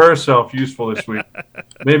 his or herself useful this week,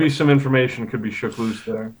 maybe some information could be shook loose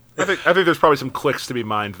there. I think there's probably some clicks to be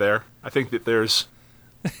mined there. I think that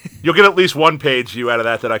you'll get at least one page view out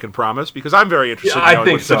of that I can promise, because I'm very interested in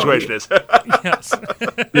knowing what the situation is. Yes.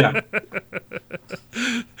 Yeah.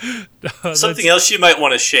 Something else you might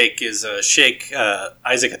want to shake is shake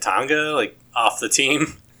Isaac Atanga, like, off the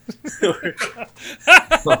team.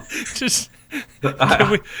 Just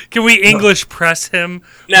can we English press him?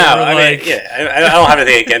 No, I don't have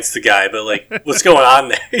anything against the guy, but like, what's going on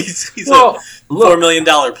there? He's a $4 million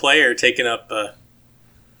player taking up.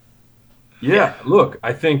 Look,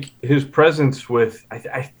 I think his presence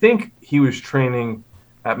I think he was training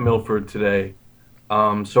at Milford today,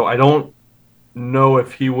 so I don't know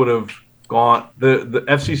if he would have gone. The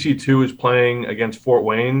FCC 2 is playing against Fort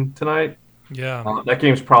Wayne tonight. Yeah, that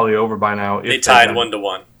game's probably over by now. They tied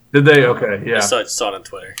 1-1. Did they? Okay, yeah. I saw it on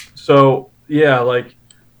Twitter. So I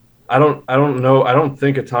don't know. I don't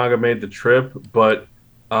think Atanga made the trip, but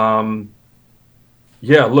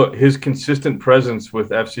look, his consistent presence with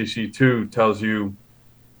FCC 2 tells you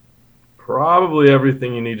probably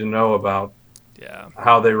everything you need to know about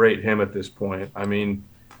how they rate him at this point. I mean,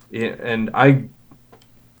 and my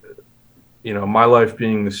life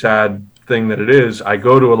being the sad thing that it is, I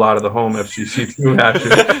go to a lot of the home FCC2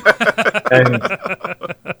 matches,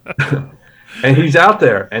 and he's out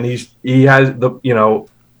there, and he has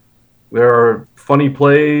there are funny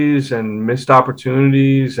plays and missed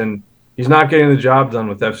opportunities, and he's not getting the job done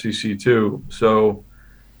with FCC2. So,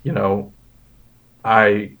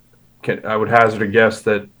 I would hazard a guess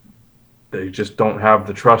that they just don't have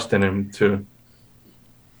the trust in him to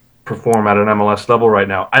perform at an MLS level right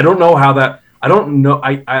now. I don't know how that. I don't know.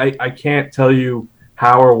 I can't tell you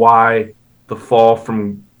how or why the fall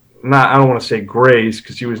from I don't want to say grace,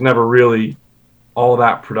 because he was never really all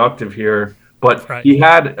that productive here. But he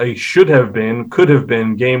had a could have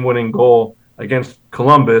been game-winning goal against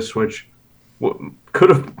Columbus, which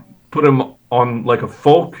could have put him on like a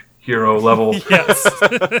folk hero level. Yes.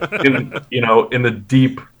 in the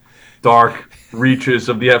deep, dark reaches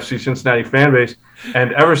of the FC Cincinnati fan base.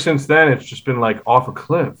 And ever since then, it's just been like off a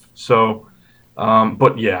cliff. So,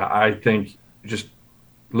 I think just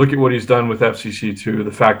look at what he's done with FCC2.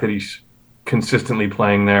 The fact that he's consistently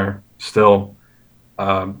playing there still,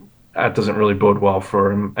 that doesn't really bode well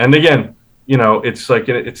for him. And again, it's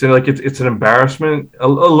an embarrassment a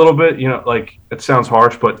little bit. Like, it sounds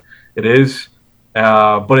harsh, but it is.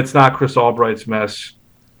 But it's not Chris Albright's mess.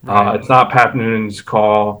 It's not Pat Noonan's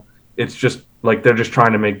call. It's just like they're just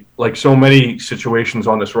trying to make, like so many situations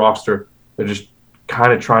on this roster, they're just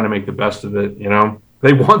kind of trying to make the best of it.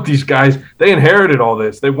 They want these guys. They inherited all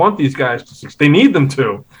this. They want these guys to succeed. They need them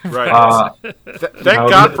to. Right. Thank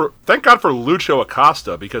God for Lucho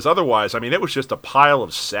Acosta, because otherwise, I mean, it was just a pile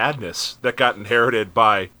of sadness that got inherited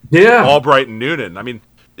by Albright and Noonan. I mean,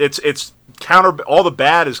 it's all the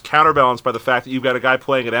bad is counterbalanced by the fact that you've got a guy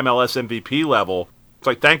playing at MLS MVP level. It's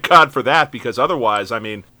like, thank God for that, because otherwise, I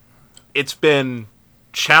mean, it's been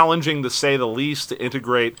challenging to say the least to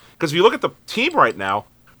integrate. Because if you look at the team right now,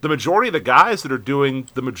 the majority of the guys that are doing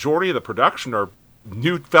the majority of the production are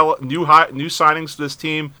new signings to this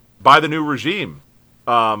team by the new regime,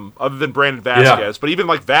 other than Brandon Vasquez. Yeah. But even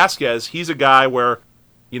like Vasquez, he's a guy where,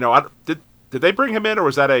 did they bring him in, or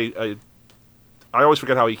was that I always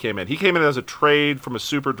forget how he came in. He came in as a trade from a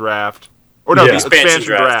super draft. Or no, the expansion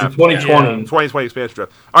draft. 2020. 2020 expansion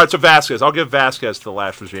draft. All right, so Vasquez. I'll give Vasquez to the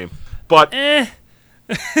last regime. But,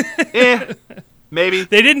 maybe.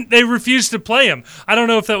 They refused to play him. I don't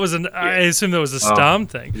know if that was I assume that was a Stom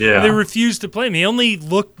thing. Yeah. They refused to play him. He only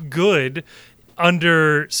looked good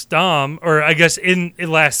under Stom, or I guess in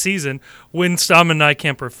last season, when Stom and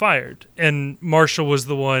Nijkamp were fired, and Marshall was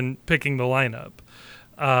the one picking the lineup.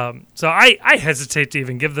 So I hesitate to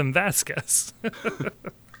even give them Vasquez.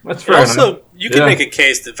 That's fair. Also, you can make a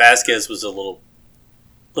case that Vasquez was a little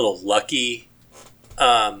little lucky,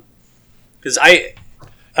 because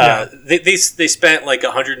they spent like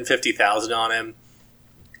 $150,000 on him,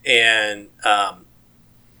 and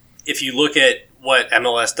if you look at what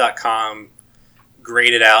MLS.com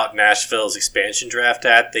graded out Nashville's expansion draft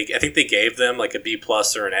at, I think they gave them like a B+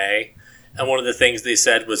 or an A, and one of the things they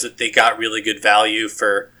said was that they got really good value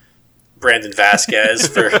for Brandon Vasquez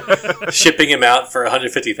for shipping him out for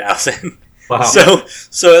 $150,000. Wow.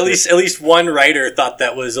 So at least one writer thought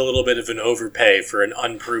that was a little bit of an overpay for an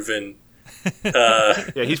unproven. Yeah,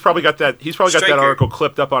 he's probably got that. He's probably got that article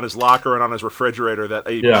clipped up on his locker and on his refrigerator. That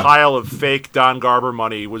a pile of fake Don Garber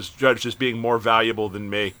money was judged as being more valuable than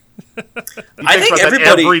me. I think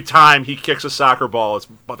everybody every time he kicks a soccer ball, it's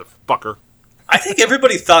motherfucker. I think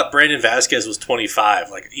everybody thought Brandon Vasquez was 25,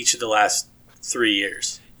 like each of the last 3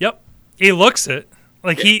 years. Yep, he looks it.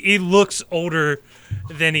 Like he looks older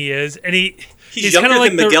than he is, and he's younger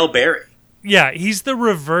like than Miguel Berry. Yeah, he's the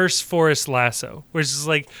reverse Forrest Lasso, which is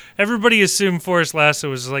like everybody assumed Forrest Lasso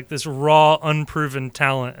was like this raw, unproven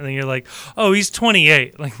talent, and then you're like, oh, he's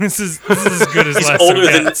 28. Like this is as good as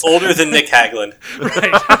Lasso. Older than Nick Hagglund.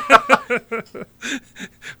 Right.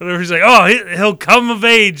 Whatever. He's like, oh, he'll come of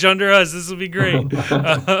age under us. This will be great.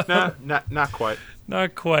 Not quite.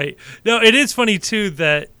 Not quite. No, it is funny too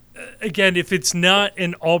that. Again, if it's not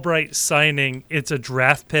an Albright signing, it's a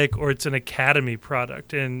draft pick or it's an academy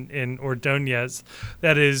product in Ordonez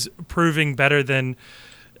that is proving better than.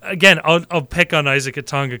 Again, I'll pick on Isaac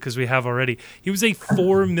Atanga because we have already. He was a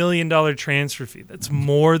 $4 million transfer fee. That's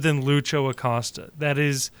more than Lucho Acosta. That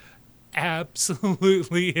is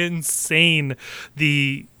absolutely insane.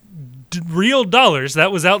 The real dollars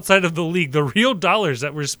that was outside of the league, the real dollars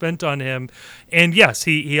that were spent on him, and yes,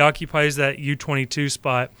 he occupies that U22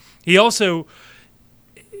 spot. He also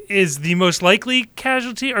is the most likely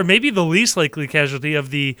casualty, or maybe the least likely casualty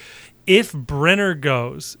of the if Brenner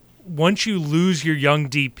goes. Once you lose your young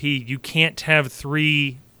DP, you can't have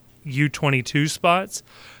 3 U22 spots,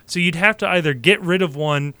 so you'd have to either get rid of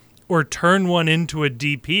one or turn one into a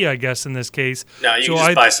DP. I guess in this case, no, you can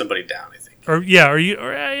just buy somebody down. Or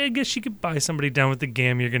I guess you could buy somebody down with the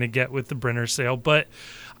GAM you're going to get with the Brenner sale. But,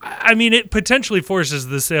 I mean, it potentially forces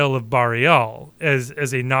the sale of Barreal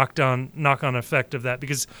as a knock-on effect of that,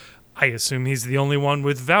 because I assume he's the only one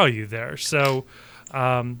with value there. So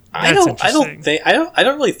that's interesting. I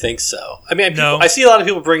don't really think so. I mean, I see a lot of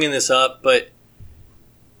people bringing this up, but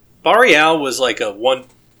Barreal was like a one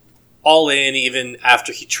all-in even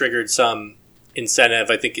after he triggered some incentive.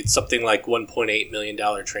 I think it's something like $1.8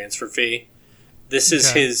 million transfer fee. This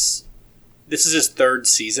is his third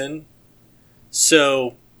season,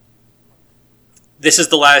 so this is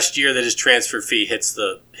the last year that his transfer fee hits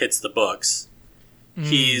the books.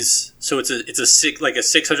 It's a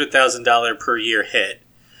 $600,000 per year hit,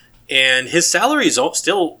 and his salary is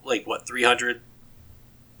still like what,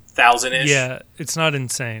 300,000 ish. Yeah, it's not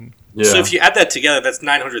insane. Yeah. So if you add that together, that's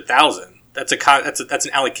 900,000. That's a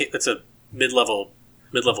mid-level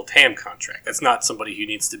TAM contract. That's not somebody who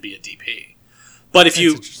needs to be a DP. But if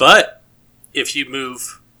you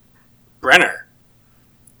move Brenner,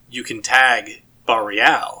 you can tag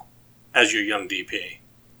Barreal as your young DP.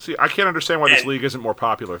 See, I can't understand why this league isn't more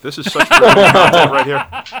popular. This is such great content right here.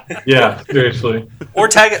 Yeah, seriously. Or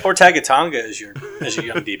tag Atanga as your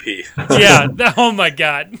young DP. Yeah. Oh my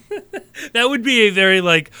God, that would be a very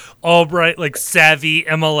like Albright, like savvy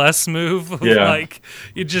MLS move. Yeah. Like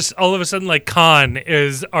you just all of a sudden like Khan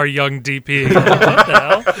is our young DP. Like, what the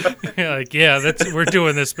hell? You're like, yeah, we're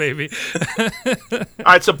doing this, baby. All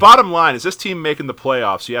right. So bottom line, is this team making the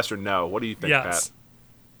playoffs? Yes or no? What do you think, Yes. Pat?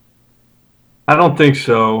 I don't think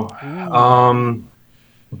so.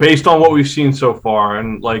 Based on what we've seen so far,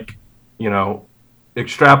 and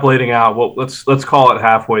extrapolating out, well, let's call it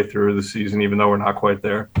halfway through the season, even though we're not quite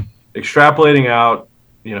there. Extrapolating out,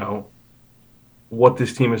 what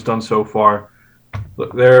this team has done so far.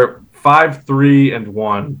 Look, they're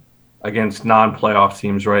 5-3-1 against non-playoff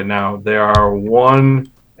teams right now. They are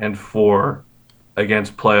 1-4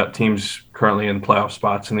 against playoff teams currently in playoff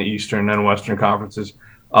spots in the Eastern and Western conferences.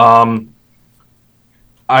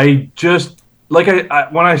 I just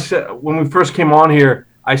when we first came on here,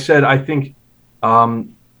 I said I think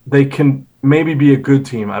they can maybe be a good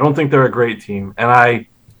team. I don't think they're a great team, and I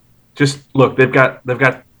just look. They've got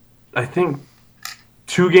I think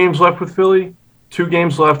 2 games left with Philly, 2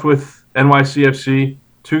 games left with NYCFC,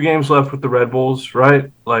 2 games left with the Red Bulls. Right,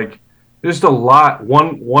 like there's just a lot.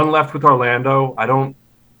 One left with Orlando. I don't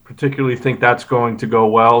particularly think that's going to go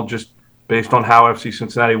well, just based on how FC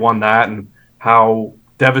Cincinnati won that and how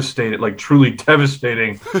devastated, like truly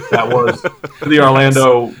devastating that was to the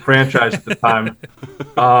Orlando franchise at the time.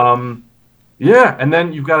 Yeah, and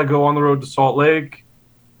then you've got to go on the road to Salt Lake,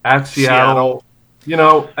 at Seattle. You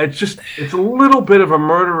know, it's a little bit of a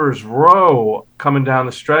murderer's row coming down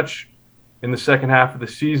the stretch in the second half of the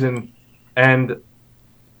season, and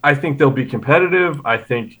I think they'll be competitive. I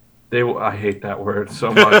think they will. I hate that word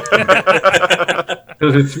so much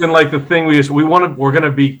because it's been like the thing we're going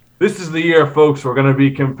to be. This is the year, folks. We're going to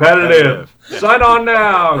be competitive. Sign on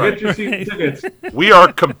now. Right. Get your season tickets. We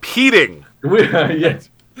are competing.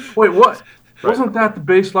 Yes. Wait, what? Right. Wasn't that the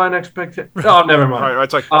baseline expectation? Oh, never mind. Right.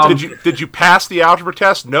 It's like, did you pass the algebra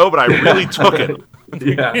test? No, but I really took it.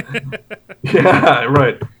 Yeah. Yeah,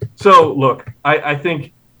 right. So, look, I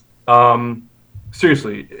think,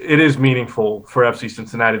 seriously, it is meaningful for FC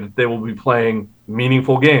Cincinnati that they will be playing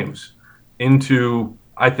meaningful games into,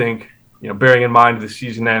 I think, bearing in mind the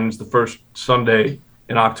season ends the first Sunday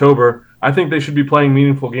in October, I think they should be playing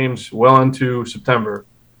meaningful games well into September.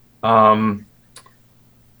 But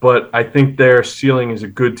I think their ceiling is a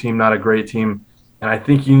good team, not a great team. And I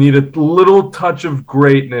think you need a little touch of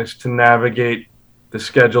greatness to navigate the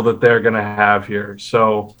schedule that they're going to have here.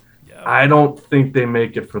 So I don't think they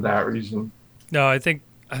make it for that reason. No, I think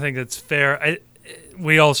that's fair.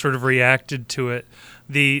 We all sort of reacted to it.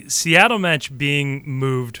 The Seattle match being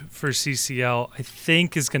moved for CCL, I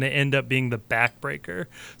think, is going to end up being the backbreaker.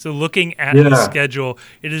 So looking at the schedule,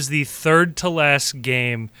 it is the third to last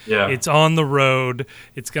game. Yeah. It's on the road.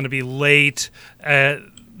 It's going to be late.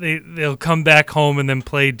 They'll come back home and then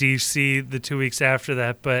play DC the 2 weeks after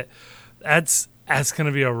that. But that's going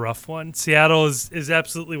to be a rough one. Seattle is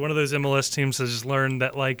absolutely one of those MLS teams that just learned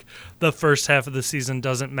that like the first half of the season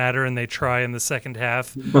doesn't matter, and they try in the second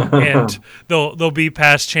half, and they'll be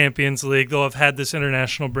past Champions League. They'll have had this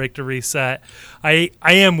international break to reset. I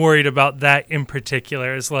am worried about that in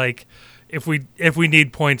particular. Is like if we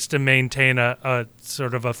need points to maintain a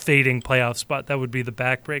sort of a fading playoff spot, that would be the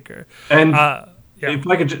backbreaker. And if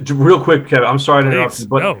I could real quick, Kevin, I'm sorry to interrupt you,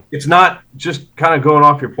 but it's not just kind of going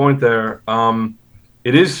off your point there.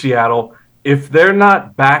 It is Seattle. If they're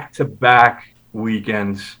not back-to-back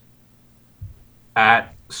weekends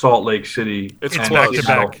at Salt Lake City, it's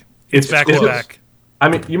back-to-back. It's back-to-back. I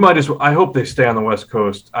mean, you might as well. I hope they stay on the West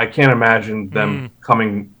Coast. I can't imagine them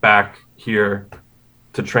coming back here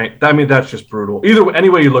to train. I mean, that's just brutal. Any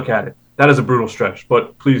way you look at it, that is a brutal stretch.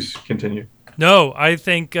 But please continue. No, I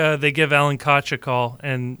think they give Alan Koch a call,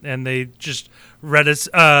 and they just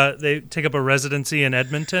they take up a residency in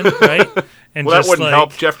Edmonton, right? And well, that wouldn't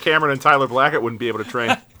help. Jeff Cameron and Tyler Blackett wouldn't be able to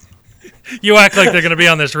train. You act like they're going to be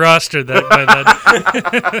on this roster by then.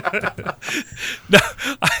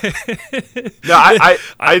 No,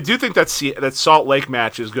 I do think that Salt Lake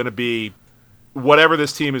match is going to be whatever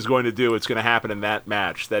this team is going to do. It's going to happen in that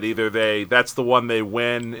match. That either that's the one they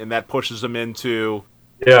win, and that pushes them into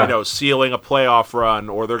sealing a playoff run,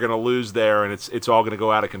 or they're going to lose there, and it's all going to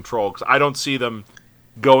go out of control. Because I don't see them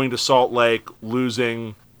going to Salt Lake,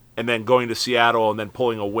 losing, and then going to Seattle and then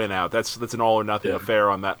pulling a win out. That's an all or nothing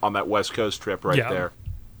affair on that West Coast trip there.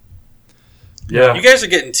 Yeah, you guys are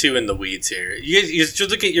getting too in the weeds here.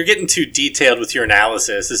 You're getting too detailed with your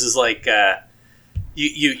analysis. This is like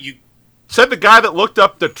you said the guy that looked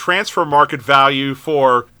up the transfer market value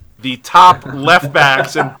for the top left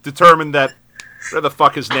backs and determined that. Whatever the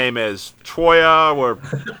fuck his name is, Troya, or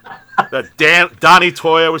Donnie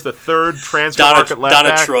Toya was the third transfer market left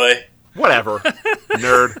back. Troy, whatever,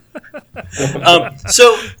 nerd.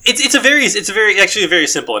 So it's a very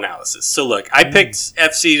simple analysis. So look, I picked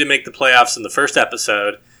FC to make the playoffs in the first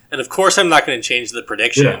episode, and of course I'm not going to change the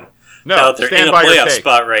prediction. Yeah. No, they're in a playoff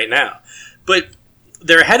spot right now, but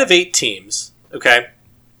they're ahead of 8 teams. Okay,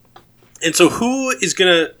 and so who is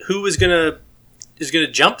gonna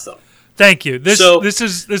jump them? Thank you. This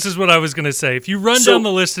is what I was going to say. If you run down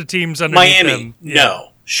the list of teams underneath Miami, them,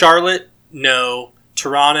 no. Charlotte, no.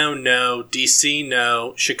 Toronto, no. DC,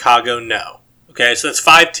 no. Chicago, no. Okay, so that's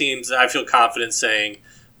 5 teams that I feel confident saying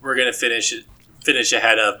we're going to finish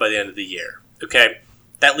ahead of by the end of the year. Okay,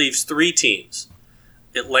 that leaves 3 teams: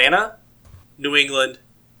 Atlanta, New England,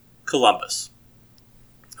 Columbus.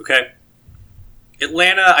 Okay,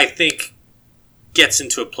 Atlanta, I think, gets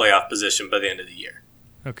into a playoff position by the end of the year.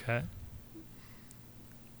 Okay.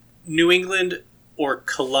 New England or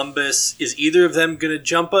Columbus, is either of them going to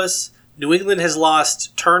jump us? New England has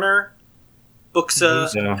lost Turner,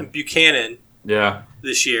 Buxa, and Buchanan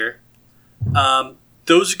this year.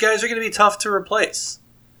 Those guys are going to be tough to replace.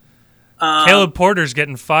 Caleb Porter's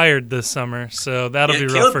getting fired this summer, so that'll be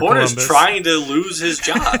rough for Columbus. Caleb Porter's trying to lose his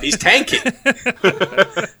job. He's tanking.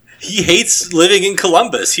 He hates living in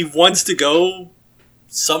Columbus. He wants to go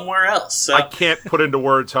somewhere else. So. I can't put into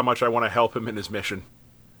words how much I want to help him in his mission.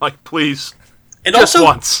 Like, please, and just also,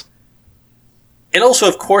 once. And also,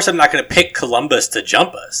 of course, I'm not going to pick Columbus to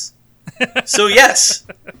jump us. So yes,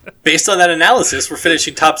 based on that analysis, we're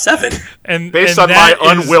finishing top 7. And based on my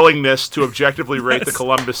unwillingness to objectively rate the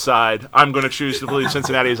Columbus side, I'm going to choose to believe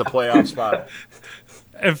Cincinnati is a playoff spot.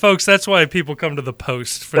 And folks, that's why people come to the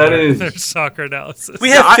Post for their soccer analysis.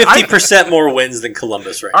 We have 50% more wins than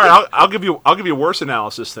Columbus right now. All right, I'll give you a worse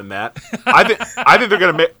analysis than that. I think they're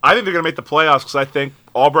going to make the playoffs because I think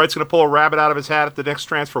Albright's going to pull a rabbit out of his hat at the next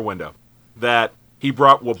transfer window. That he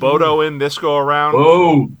brought Wobodo in this go around.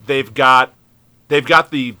 Whoa. They've got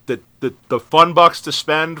the fun bucks to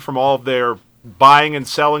spend from all of their buying and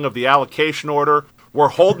selling of the allocation order. We're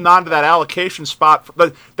holding on to that allocation spot.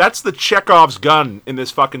 That's the Chekhov's gun in this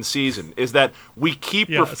fucking season, is that we keep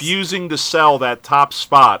refusing to sell that top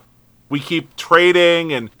spot. We keep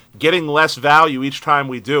trading and getting less value each time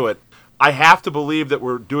we do it. I have to believe that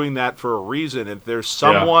we're doing that for a reason. If there's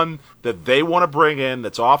someone that they want to bring in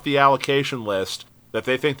that's off the allocation list that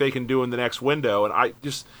they think they can do in the next window, and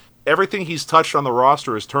everything he's touched on the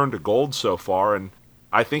roster has turned to gold so far, and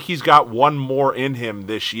I think he's got one more in him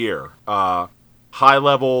this year.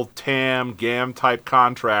 High-level TAM, GAM-type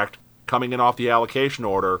contract coming in off the allocation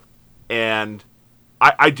order. And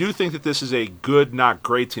I do think that this is a good, not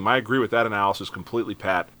great team. I agree with that analysis completely,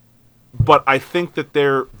 Pat. But I think that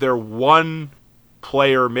they're one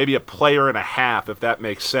player, maybe a player and a half, if that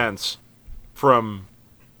makes sense, from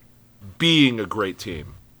being a great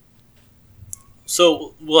team.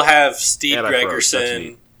 So we'll have Steve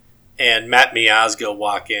Gregerson and Matt Miazga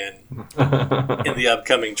walk in the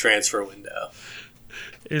upcoming transfer window.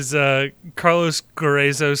 Is Carlos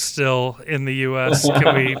Guerrezo still in the U.S.?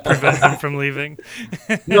 Can we prevent him from leaving?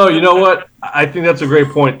 No, you know what? I think that's a great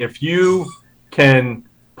point. If you can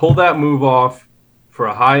pull that move off for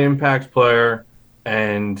a high-impact player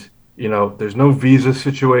and, there's no visa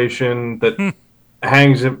situation that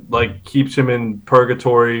hangs him, keeps him in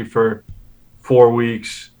purgatory for 4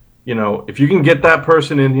 weeks. If you can get that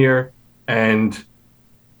person in here and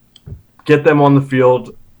get them on the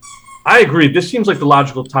field, I agree. This seems like the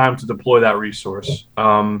logical time to deploy that resource.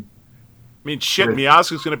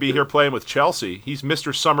 Miazga's going to be here playing with Chelsea. He's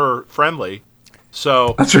Mr. Summer friendly.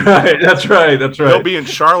 So That's right. He'll be in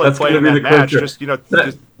Charlotte playing in that match. Just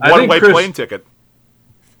one-way plane ticket.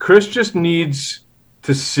 Chris just needs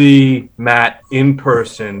to see Matt in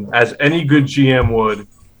person, as any good GM would,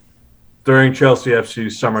 during Chelsea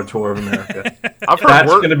FC's summer tour of America. That's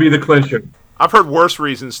going to be the clincher. I've heard worse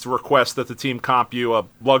reasons to request that the team comp you a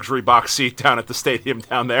luxury box seat down at the stadium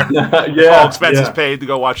down there. All expenses paid to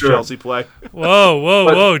go watch Chelsea play.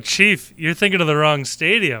 Whoa, Chief! You're thinking of the wrong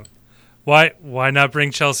stadium. Why not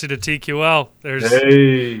bring Chelsea to TQL?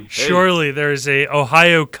 Surely there's a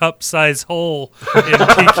Ohio Cup size hole in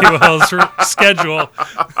TQL's schedule.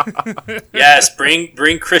 Yes,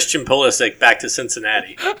 bring Christian Pulisic back to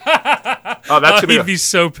Cincinnati. He'd be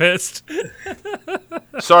so pissed.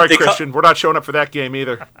 Sorry, Christian, we're not showing up for that game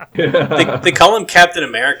either. They call him Captain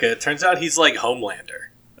America. It turns out he's like Homelander.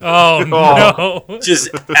 Oh, no. Just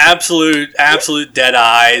absolute dead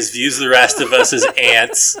eyes, views the rest of us as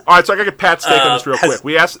ants. All right, so I got to get Pat's take on this real quick.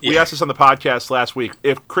 We asked this on the podcast last week.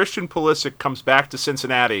 If Christian Pulisic comes back to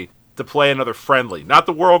Cincinnati to play another friendly, not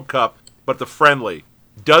the World Cup, but the friendly,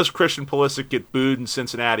 does Christian Pulisic get booed in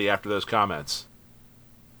Cincinnati after those comments?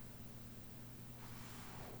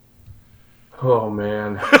 Oh,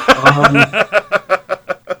 man.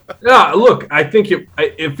 Yeah, look, I think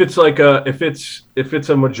if it's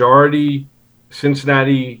a majority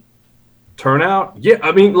Cincinnati turnout,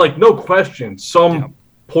 no question, some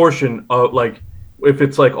portion of if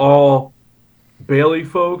it's all Bailey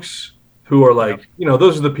folks who are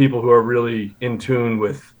those are the people who are really in tune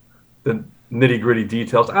with the nitty-gritty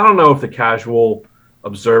details. I don't know if the casual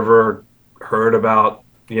observer heard about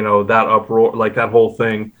that uproar, that whole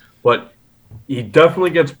thing, but he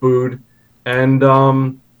definitely gets booed. And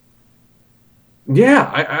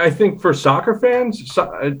I think for soccer fans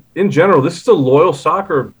in general, this is a loyal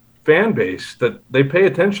soccer fan base that they pay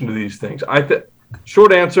attention to these things.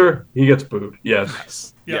 Short answer, he gets booed. Yes.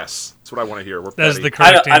 Nice. Yep. Yes, that's what I want to hear. That's the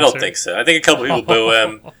correct answer. I don't think so. I think a couple people boo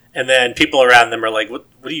him, and then people around them are like, "What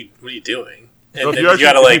are you doing?" And so then you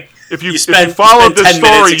gotta if you followed the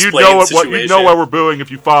story, you know why we're booing. If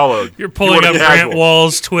you followed, you're pulling up Grant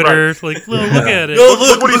Wall's Twitter, look at it. No,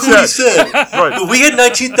 look what he said. Right. We had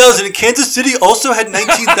 19,000, and Kansas City also had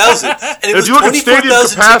 19,000, and it was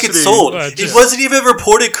 24,000 tickets sold. It wasn't even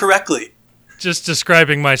reported correctly. Just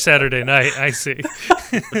describing my Saturday night. I see.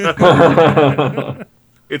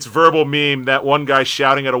 It's verbal meme. That one guy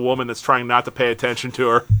shouting at a woman that's trying not to pay attention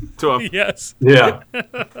to him. Yes. Yeah.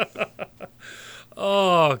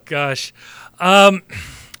 Oh gosh,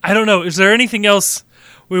 I don't know. Is there anything else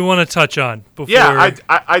we want to touch on before? Yeah,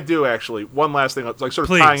 I do actually. One last thing, like sort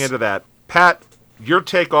of tying into that. Pat, your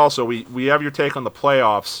take also. We have your take on the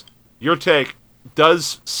playoffs. Your take: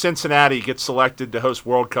 does Cincinnati get selected to host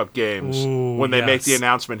World Cup games when they make the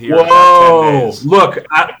announcement here in about 10 days? Look,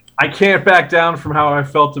 I can't back down from how I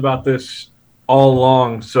felt about this all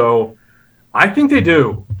along. So I think they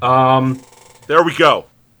do. There we go.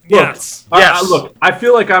 Yes. Look, I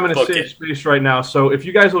feel like I'm in a safe space right now. So if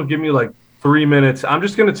you guys will give me like 3 minutes, I'm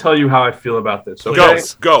just going to tell you how I feel about this. Okay?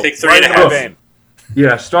 Go. Take 3.5.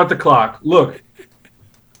 Yeah, start the clock. Look,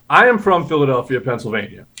 I am from Philadelphia,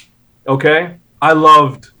 Pennsylvania. Okay? I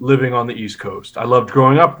loved living on the East Coast. I loved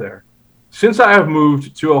growing up there. Since I have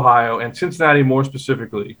moved to Ohio, and Cincinnati more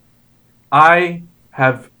specifically, I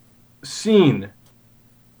have seen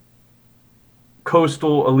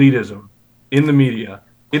coastal elitism in the media.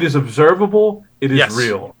 It is observable. It is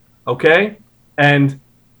real. Okay? And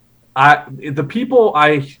the people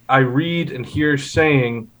I read and hear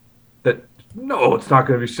saying that, no, it's not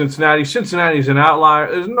going to be Cincinnati. Cincinnati's an outlier.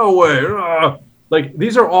 There's no way. Like,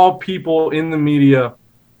 these are all people in the media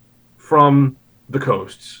from the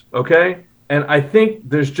coasts, okay? And I think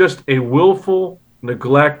there's just a willful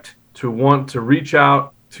neglect to want to reach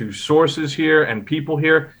out to sources here and people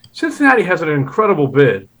here. Cincinnati has an incredible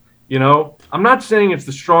bid, you know? I'm not saying it's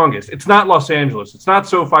the strongest. It's not Los Angeles. It's not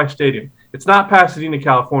SoFi Stadium. It's not Pasadena,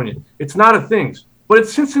 California. It's not a things. But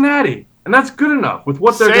it's Cincinnati, and that's good enough with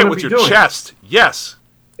what they're going to be doing. Say it with your chest. Yes.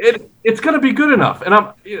 It's going to be good enough.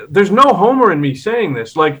 And there's no homer in me saying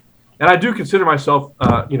this. Like, and I do consider myself,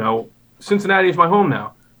 Cincinnati is my home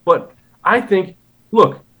now. But I think,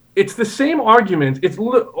 look, it's the same argument. It's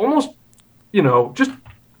almost, just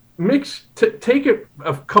take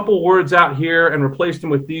a couple words out here and replace them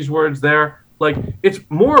with these words there. Like, it's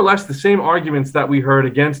more or less the same arguments that we heard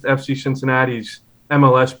against FC Cincinnati's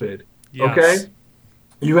MLS bid. Yes. Okay?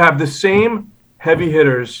 You have the same heavy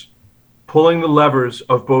hitters pulling the levers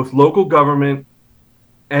of both local government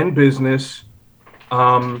and business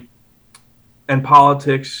and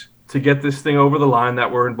politics to get this thing over the line that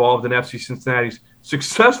were involved in FC Cincinnati's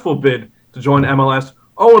successful bid to join MLS.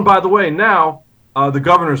 Oh, and by the way, now the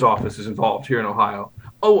governor's office is involved here in Ohio.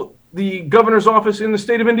 Oh, the governor's office in the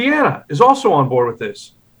state of Indiana is also on board with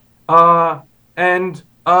this. And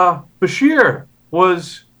Bashir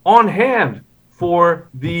was on hand for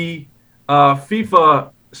the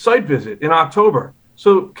FIFA site visit in October.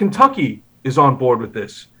 So Kentucky is on board with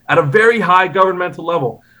this at a very high governmental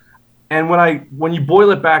level. And when you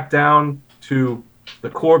boil it back down to the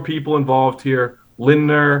core people involved here,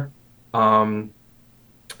 Lindner,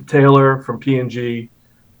 Taylor from P&G,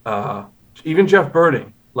 even Jeff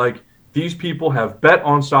Birding, like, these people have bet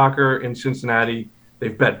on soccer in Cincinnati.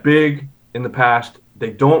 They've bet big in the past.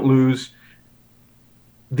 They don't lose.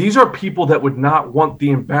 These are people that would not want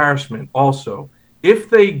the embarrassment also. If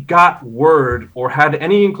they got word or had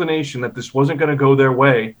any inclination that this wasn't going to go their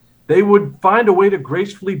way, they would find a way to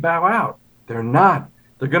gracefully bow out. They're not.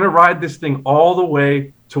 They're going to ride this thing all the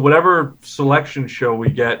way to whatever selection show we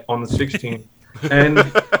get on the 16th. And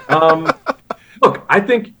look, I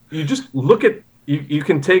think you just look at you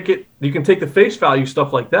can take the face value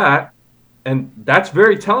stuff like that, and that's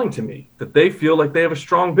very telling to me that they feel like they have a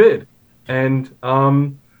strong bid. And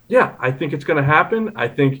I think it's going to happen. I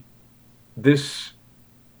think this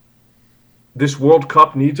World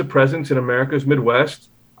Cup needs a presence in America's Midwest.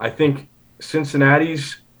 I think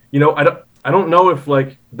Cincinnati's, I don't know if,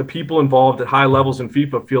 like, the people involved at high levels in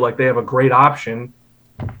FIFA feel like they have a great option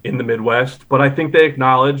in the Midwest, but I think they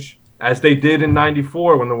acknowledge, as they did in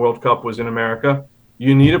 '94 when the World Cup was in America,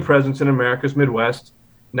 you need a presence in America's Midwest.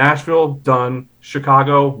 Nashville, done.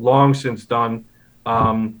 Chicago, long since done.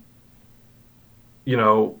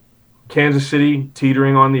 Kansas City,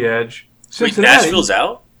 teetering on the edge. Cincinnati, wait, Nashville's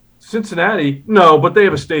out? Cincinnati, no, but they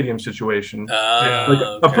have a stadium situation.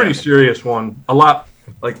 A pretty serious one. A lot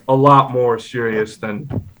more serious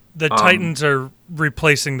than... The Titans are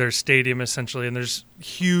replacing their stadium, essentially, and there's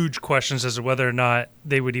huge questions as to whether or not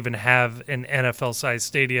they would even have an NFL-sized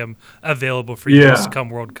stadium available for use come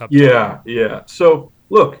World Cup. Yeah. So,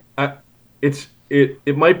 look,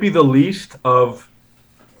 it might be the least of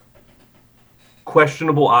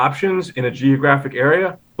questionable options in a geographic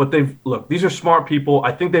area, but these are smart people.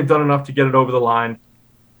 I think they've done enough to get it over the line.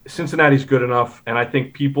 Cincinnati's good enough, and I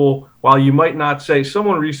think people, while you might not say,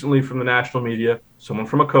 someone recently from the national media, someone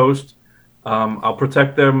from a coast, I'll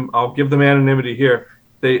protect them, I'll give them anonymity here.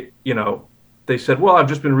 They said, well, I've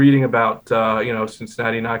just been reading about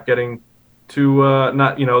Cincinnati not getting to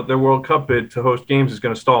their World Cup bid to host games is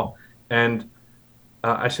going to stall. And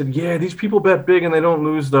I said, yeah, these people bet big and they don't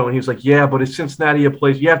lose, though. And he was like, yeah, but is Cincinnati a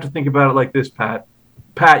place? You have to think about it like this, Pat.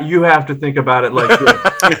 Pat, you have to think about it like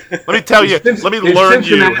this. Let me tell you. Let me learn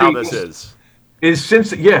you how this is. Is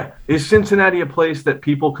Cincinnati a place that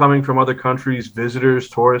people coming from other countries, visitors,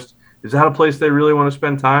 tourists, is that a place they really want to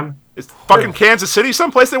spend time? Is fucking Kansas City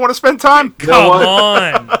someplace they want to spend time? Come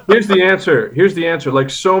on. Here's the answer. Like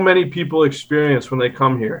so many people experience when they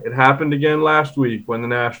come here. It happened again last week when the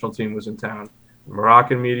national team was in town.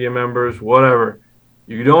 Moroccan media members, whatever.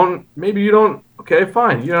 Maybe you don't, okay,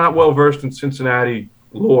 fine. You're not well versed in Cincinnati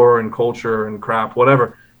lore and culture and crap,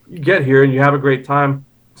 whatever. You get here and you have a great time.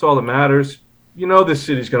 That's all that matters. You know this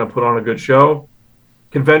city's going to put on a good show.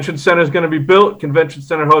 Convention Center is going to be built. Convention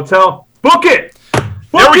Center Hotel. Book it!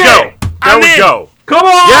 There we go. There we go. Come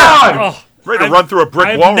on! Yeah. Ready to run through a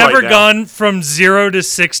brick wall right now. I've never gone from 0 to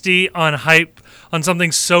 60 on hype on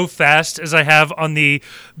something so fast as I have on the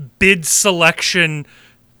bid selection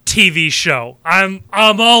TV show. I'm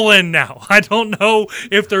all in now. I don't know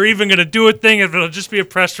if they're even going to do a thing, if it'll just be a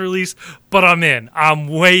press release, but I'm in. I'm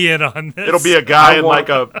way in on this. It'll be a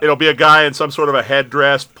guy in some sort of a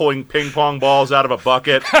headdress pulling ping pong balls out of a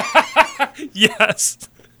bucket. Yes.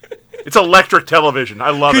 It's electric television. I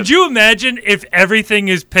love it. Could you imagine if everything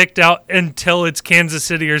is picked out until it's Kansas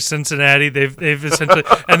City or Cincinnati? They've essentially,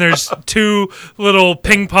 and there's two little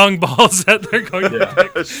ping pong balls that they're going to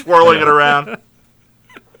pick. Swirling it around.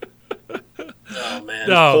 Oh man!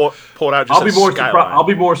 No. Pull it out. Just I'll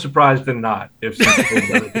be more surprised than not if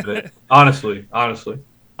Cincinnati did it. Honestly,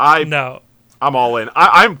 I'm all in.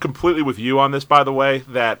 I'm completely with you on this. By the way,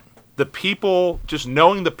 that the people, just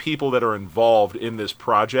knowing the people that are involved in this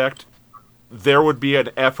project, there would be an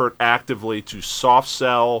effort actively to soft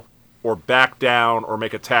sell or back down or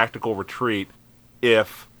make a tactical retreat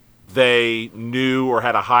if they knew or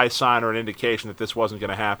had a high sign or an indication that this wasn't going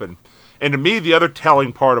to happen. And to me, the other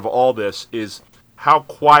telling part of all this is how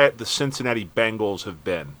quiet the Cincinnati Bengals have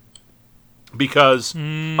been. Because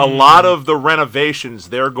a lot of the renovations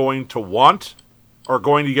they're going to want are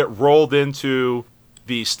going to get rolled into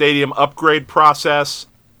the stadium upgrade process,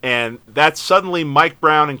 and that suddenly Mike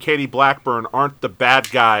Brown and Katie Blackburn aren't the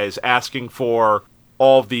bad guys asking for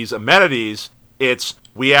all of these amenities. It's,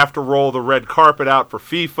 we have to roll the red carpet out for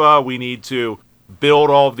FIFA, we need to build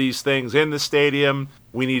all of these things in the stadium,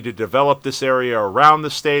 we need to develop this area around the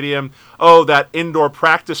stadium. Oh, that indoor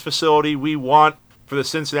practice facility we want for the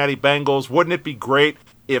Cincinnati Bengals. Wouldn't it be great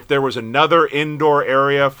if there was another indoor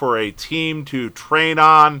area for a team to train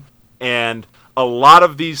on? And a lot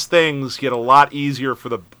of these things get a lot easier for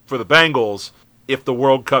the Bengals if the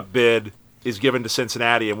World Cup bid is given to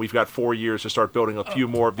Cincinnati, and we've got 4 years to start building a few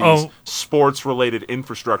more of these sports-related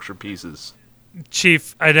infrastructure pieces.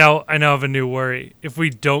 Chief, I now have a new worry. If we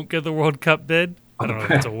don't get the World Cup bid, I don't know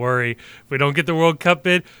if it's a worry. If we don't get the World Cup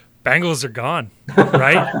bid, Bengals are gone,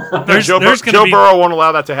 right? Joe Burrow won't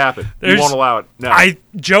allow that to happen. He won't allow it. No.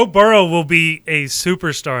 Joe Burrow will be a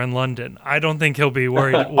superstar in London. I don't think he'll be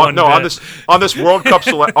worried on this World Cup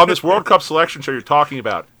selection show you're talking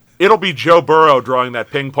about. It'll be Joe Burrow drawing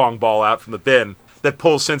that ping pong ball out from the bin that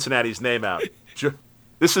pulls Cincinnati's name out.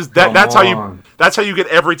 That's how you get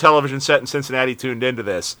every television set in Cincinnati tuned into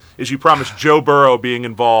this. Is you promise Joe Burrow being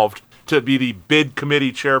involved to be the bid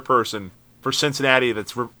committee chairperson for Cincinnati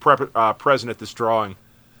that's present at this drawing.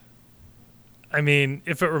 I mean,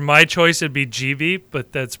 if it were my choice, it'd be GB,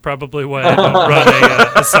 but that's probably why I don't run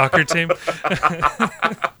a soccer team.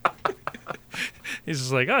 He's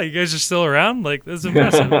just like, oh, you guys are still around? Like, that's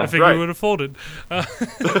impressive. I think we would have folded.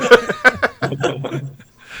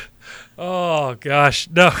 Oh, gosh.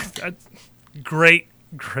 No, great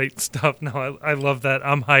stuff. No, I love that.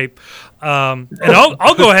 I'm hype. And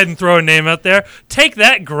I'll go ahead and throw a name out there. Take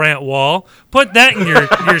that, Grant Wall. Put that in your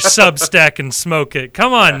Substack and smoke it.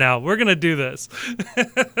 Come on now. We're going to do this.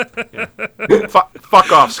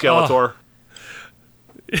 Fuck off, Skeletor.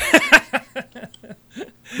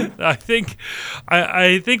 I think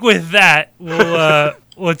with that,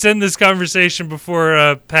 let's end this conversation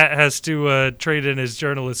before Pat has to trade in his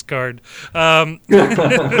journalist card. No,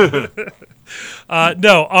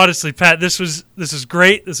 honestly, Pat, this was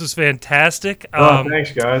great. This was fantastic.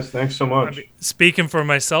 Thanks, guys. Thanks so much. Speaking for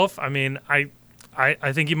myself, I mean, I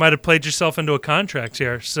think you might have played yourself into a contract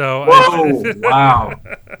here. So, whoa, wow.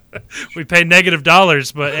 We pay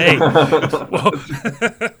 $- but hey.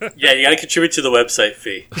 Yeah, you got to contribute to the website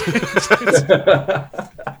fee.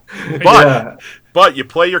 But you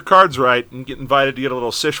play your cards right and get invited to get a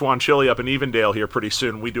little Sichuan chili up in Evendale here pretty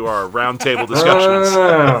soon. We do our roundtable discussions.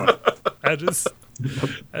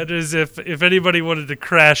 That is, if anybody wanted to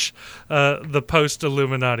crash the post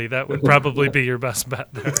Illuminati, that would probably be your best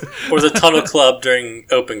bet there. Or the Tunnel Club during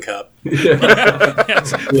Open Cup.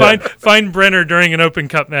 Yes. Yeah. Find Brenner during an Open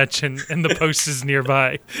Cup match, and the post is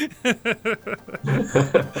nearby.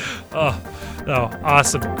 Oh,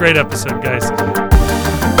 awesome. Great episode, guys.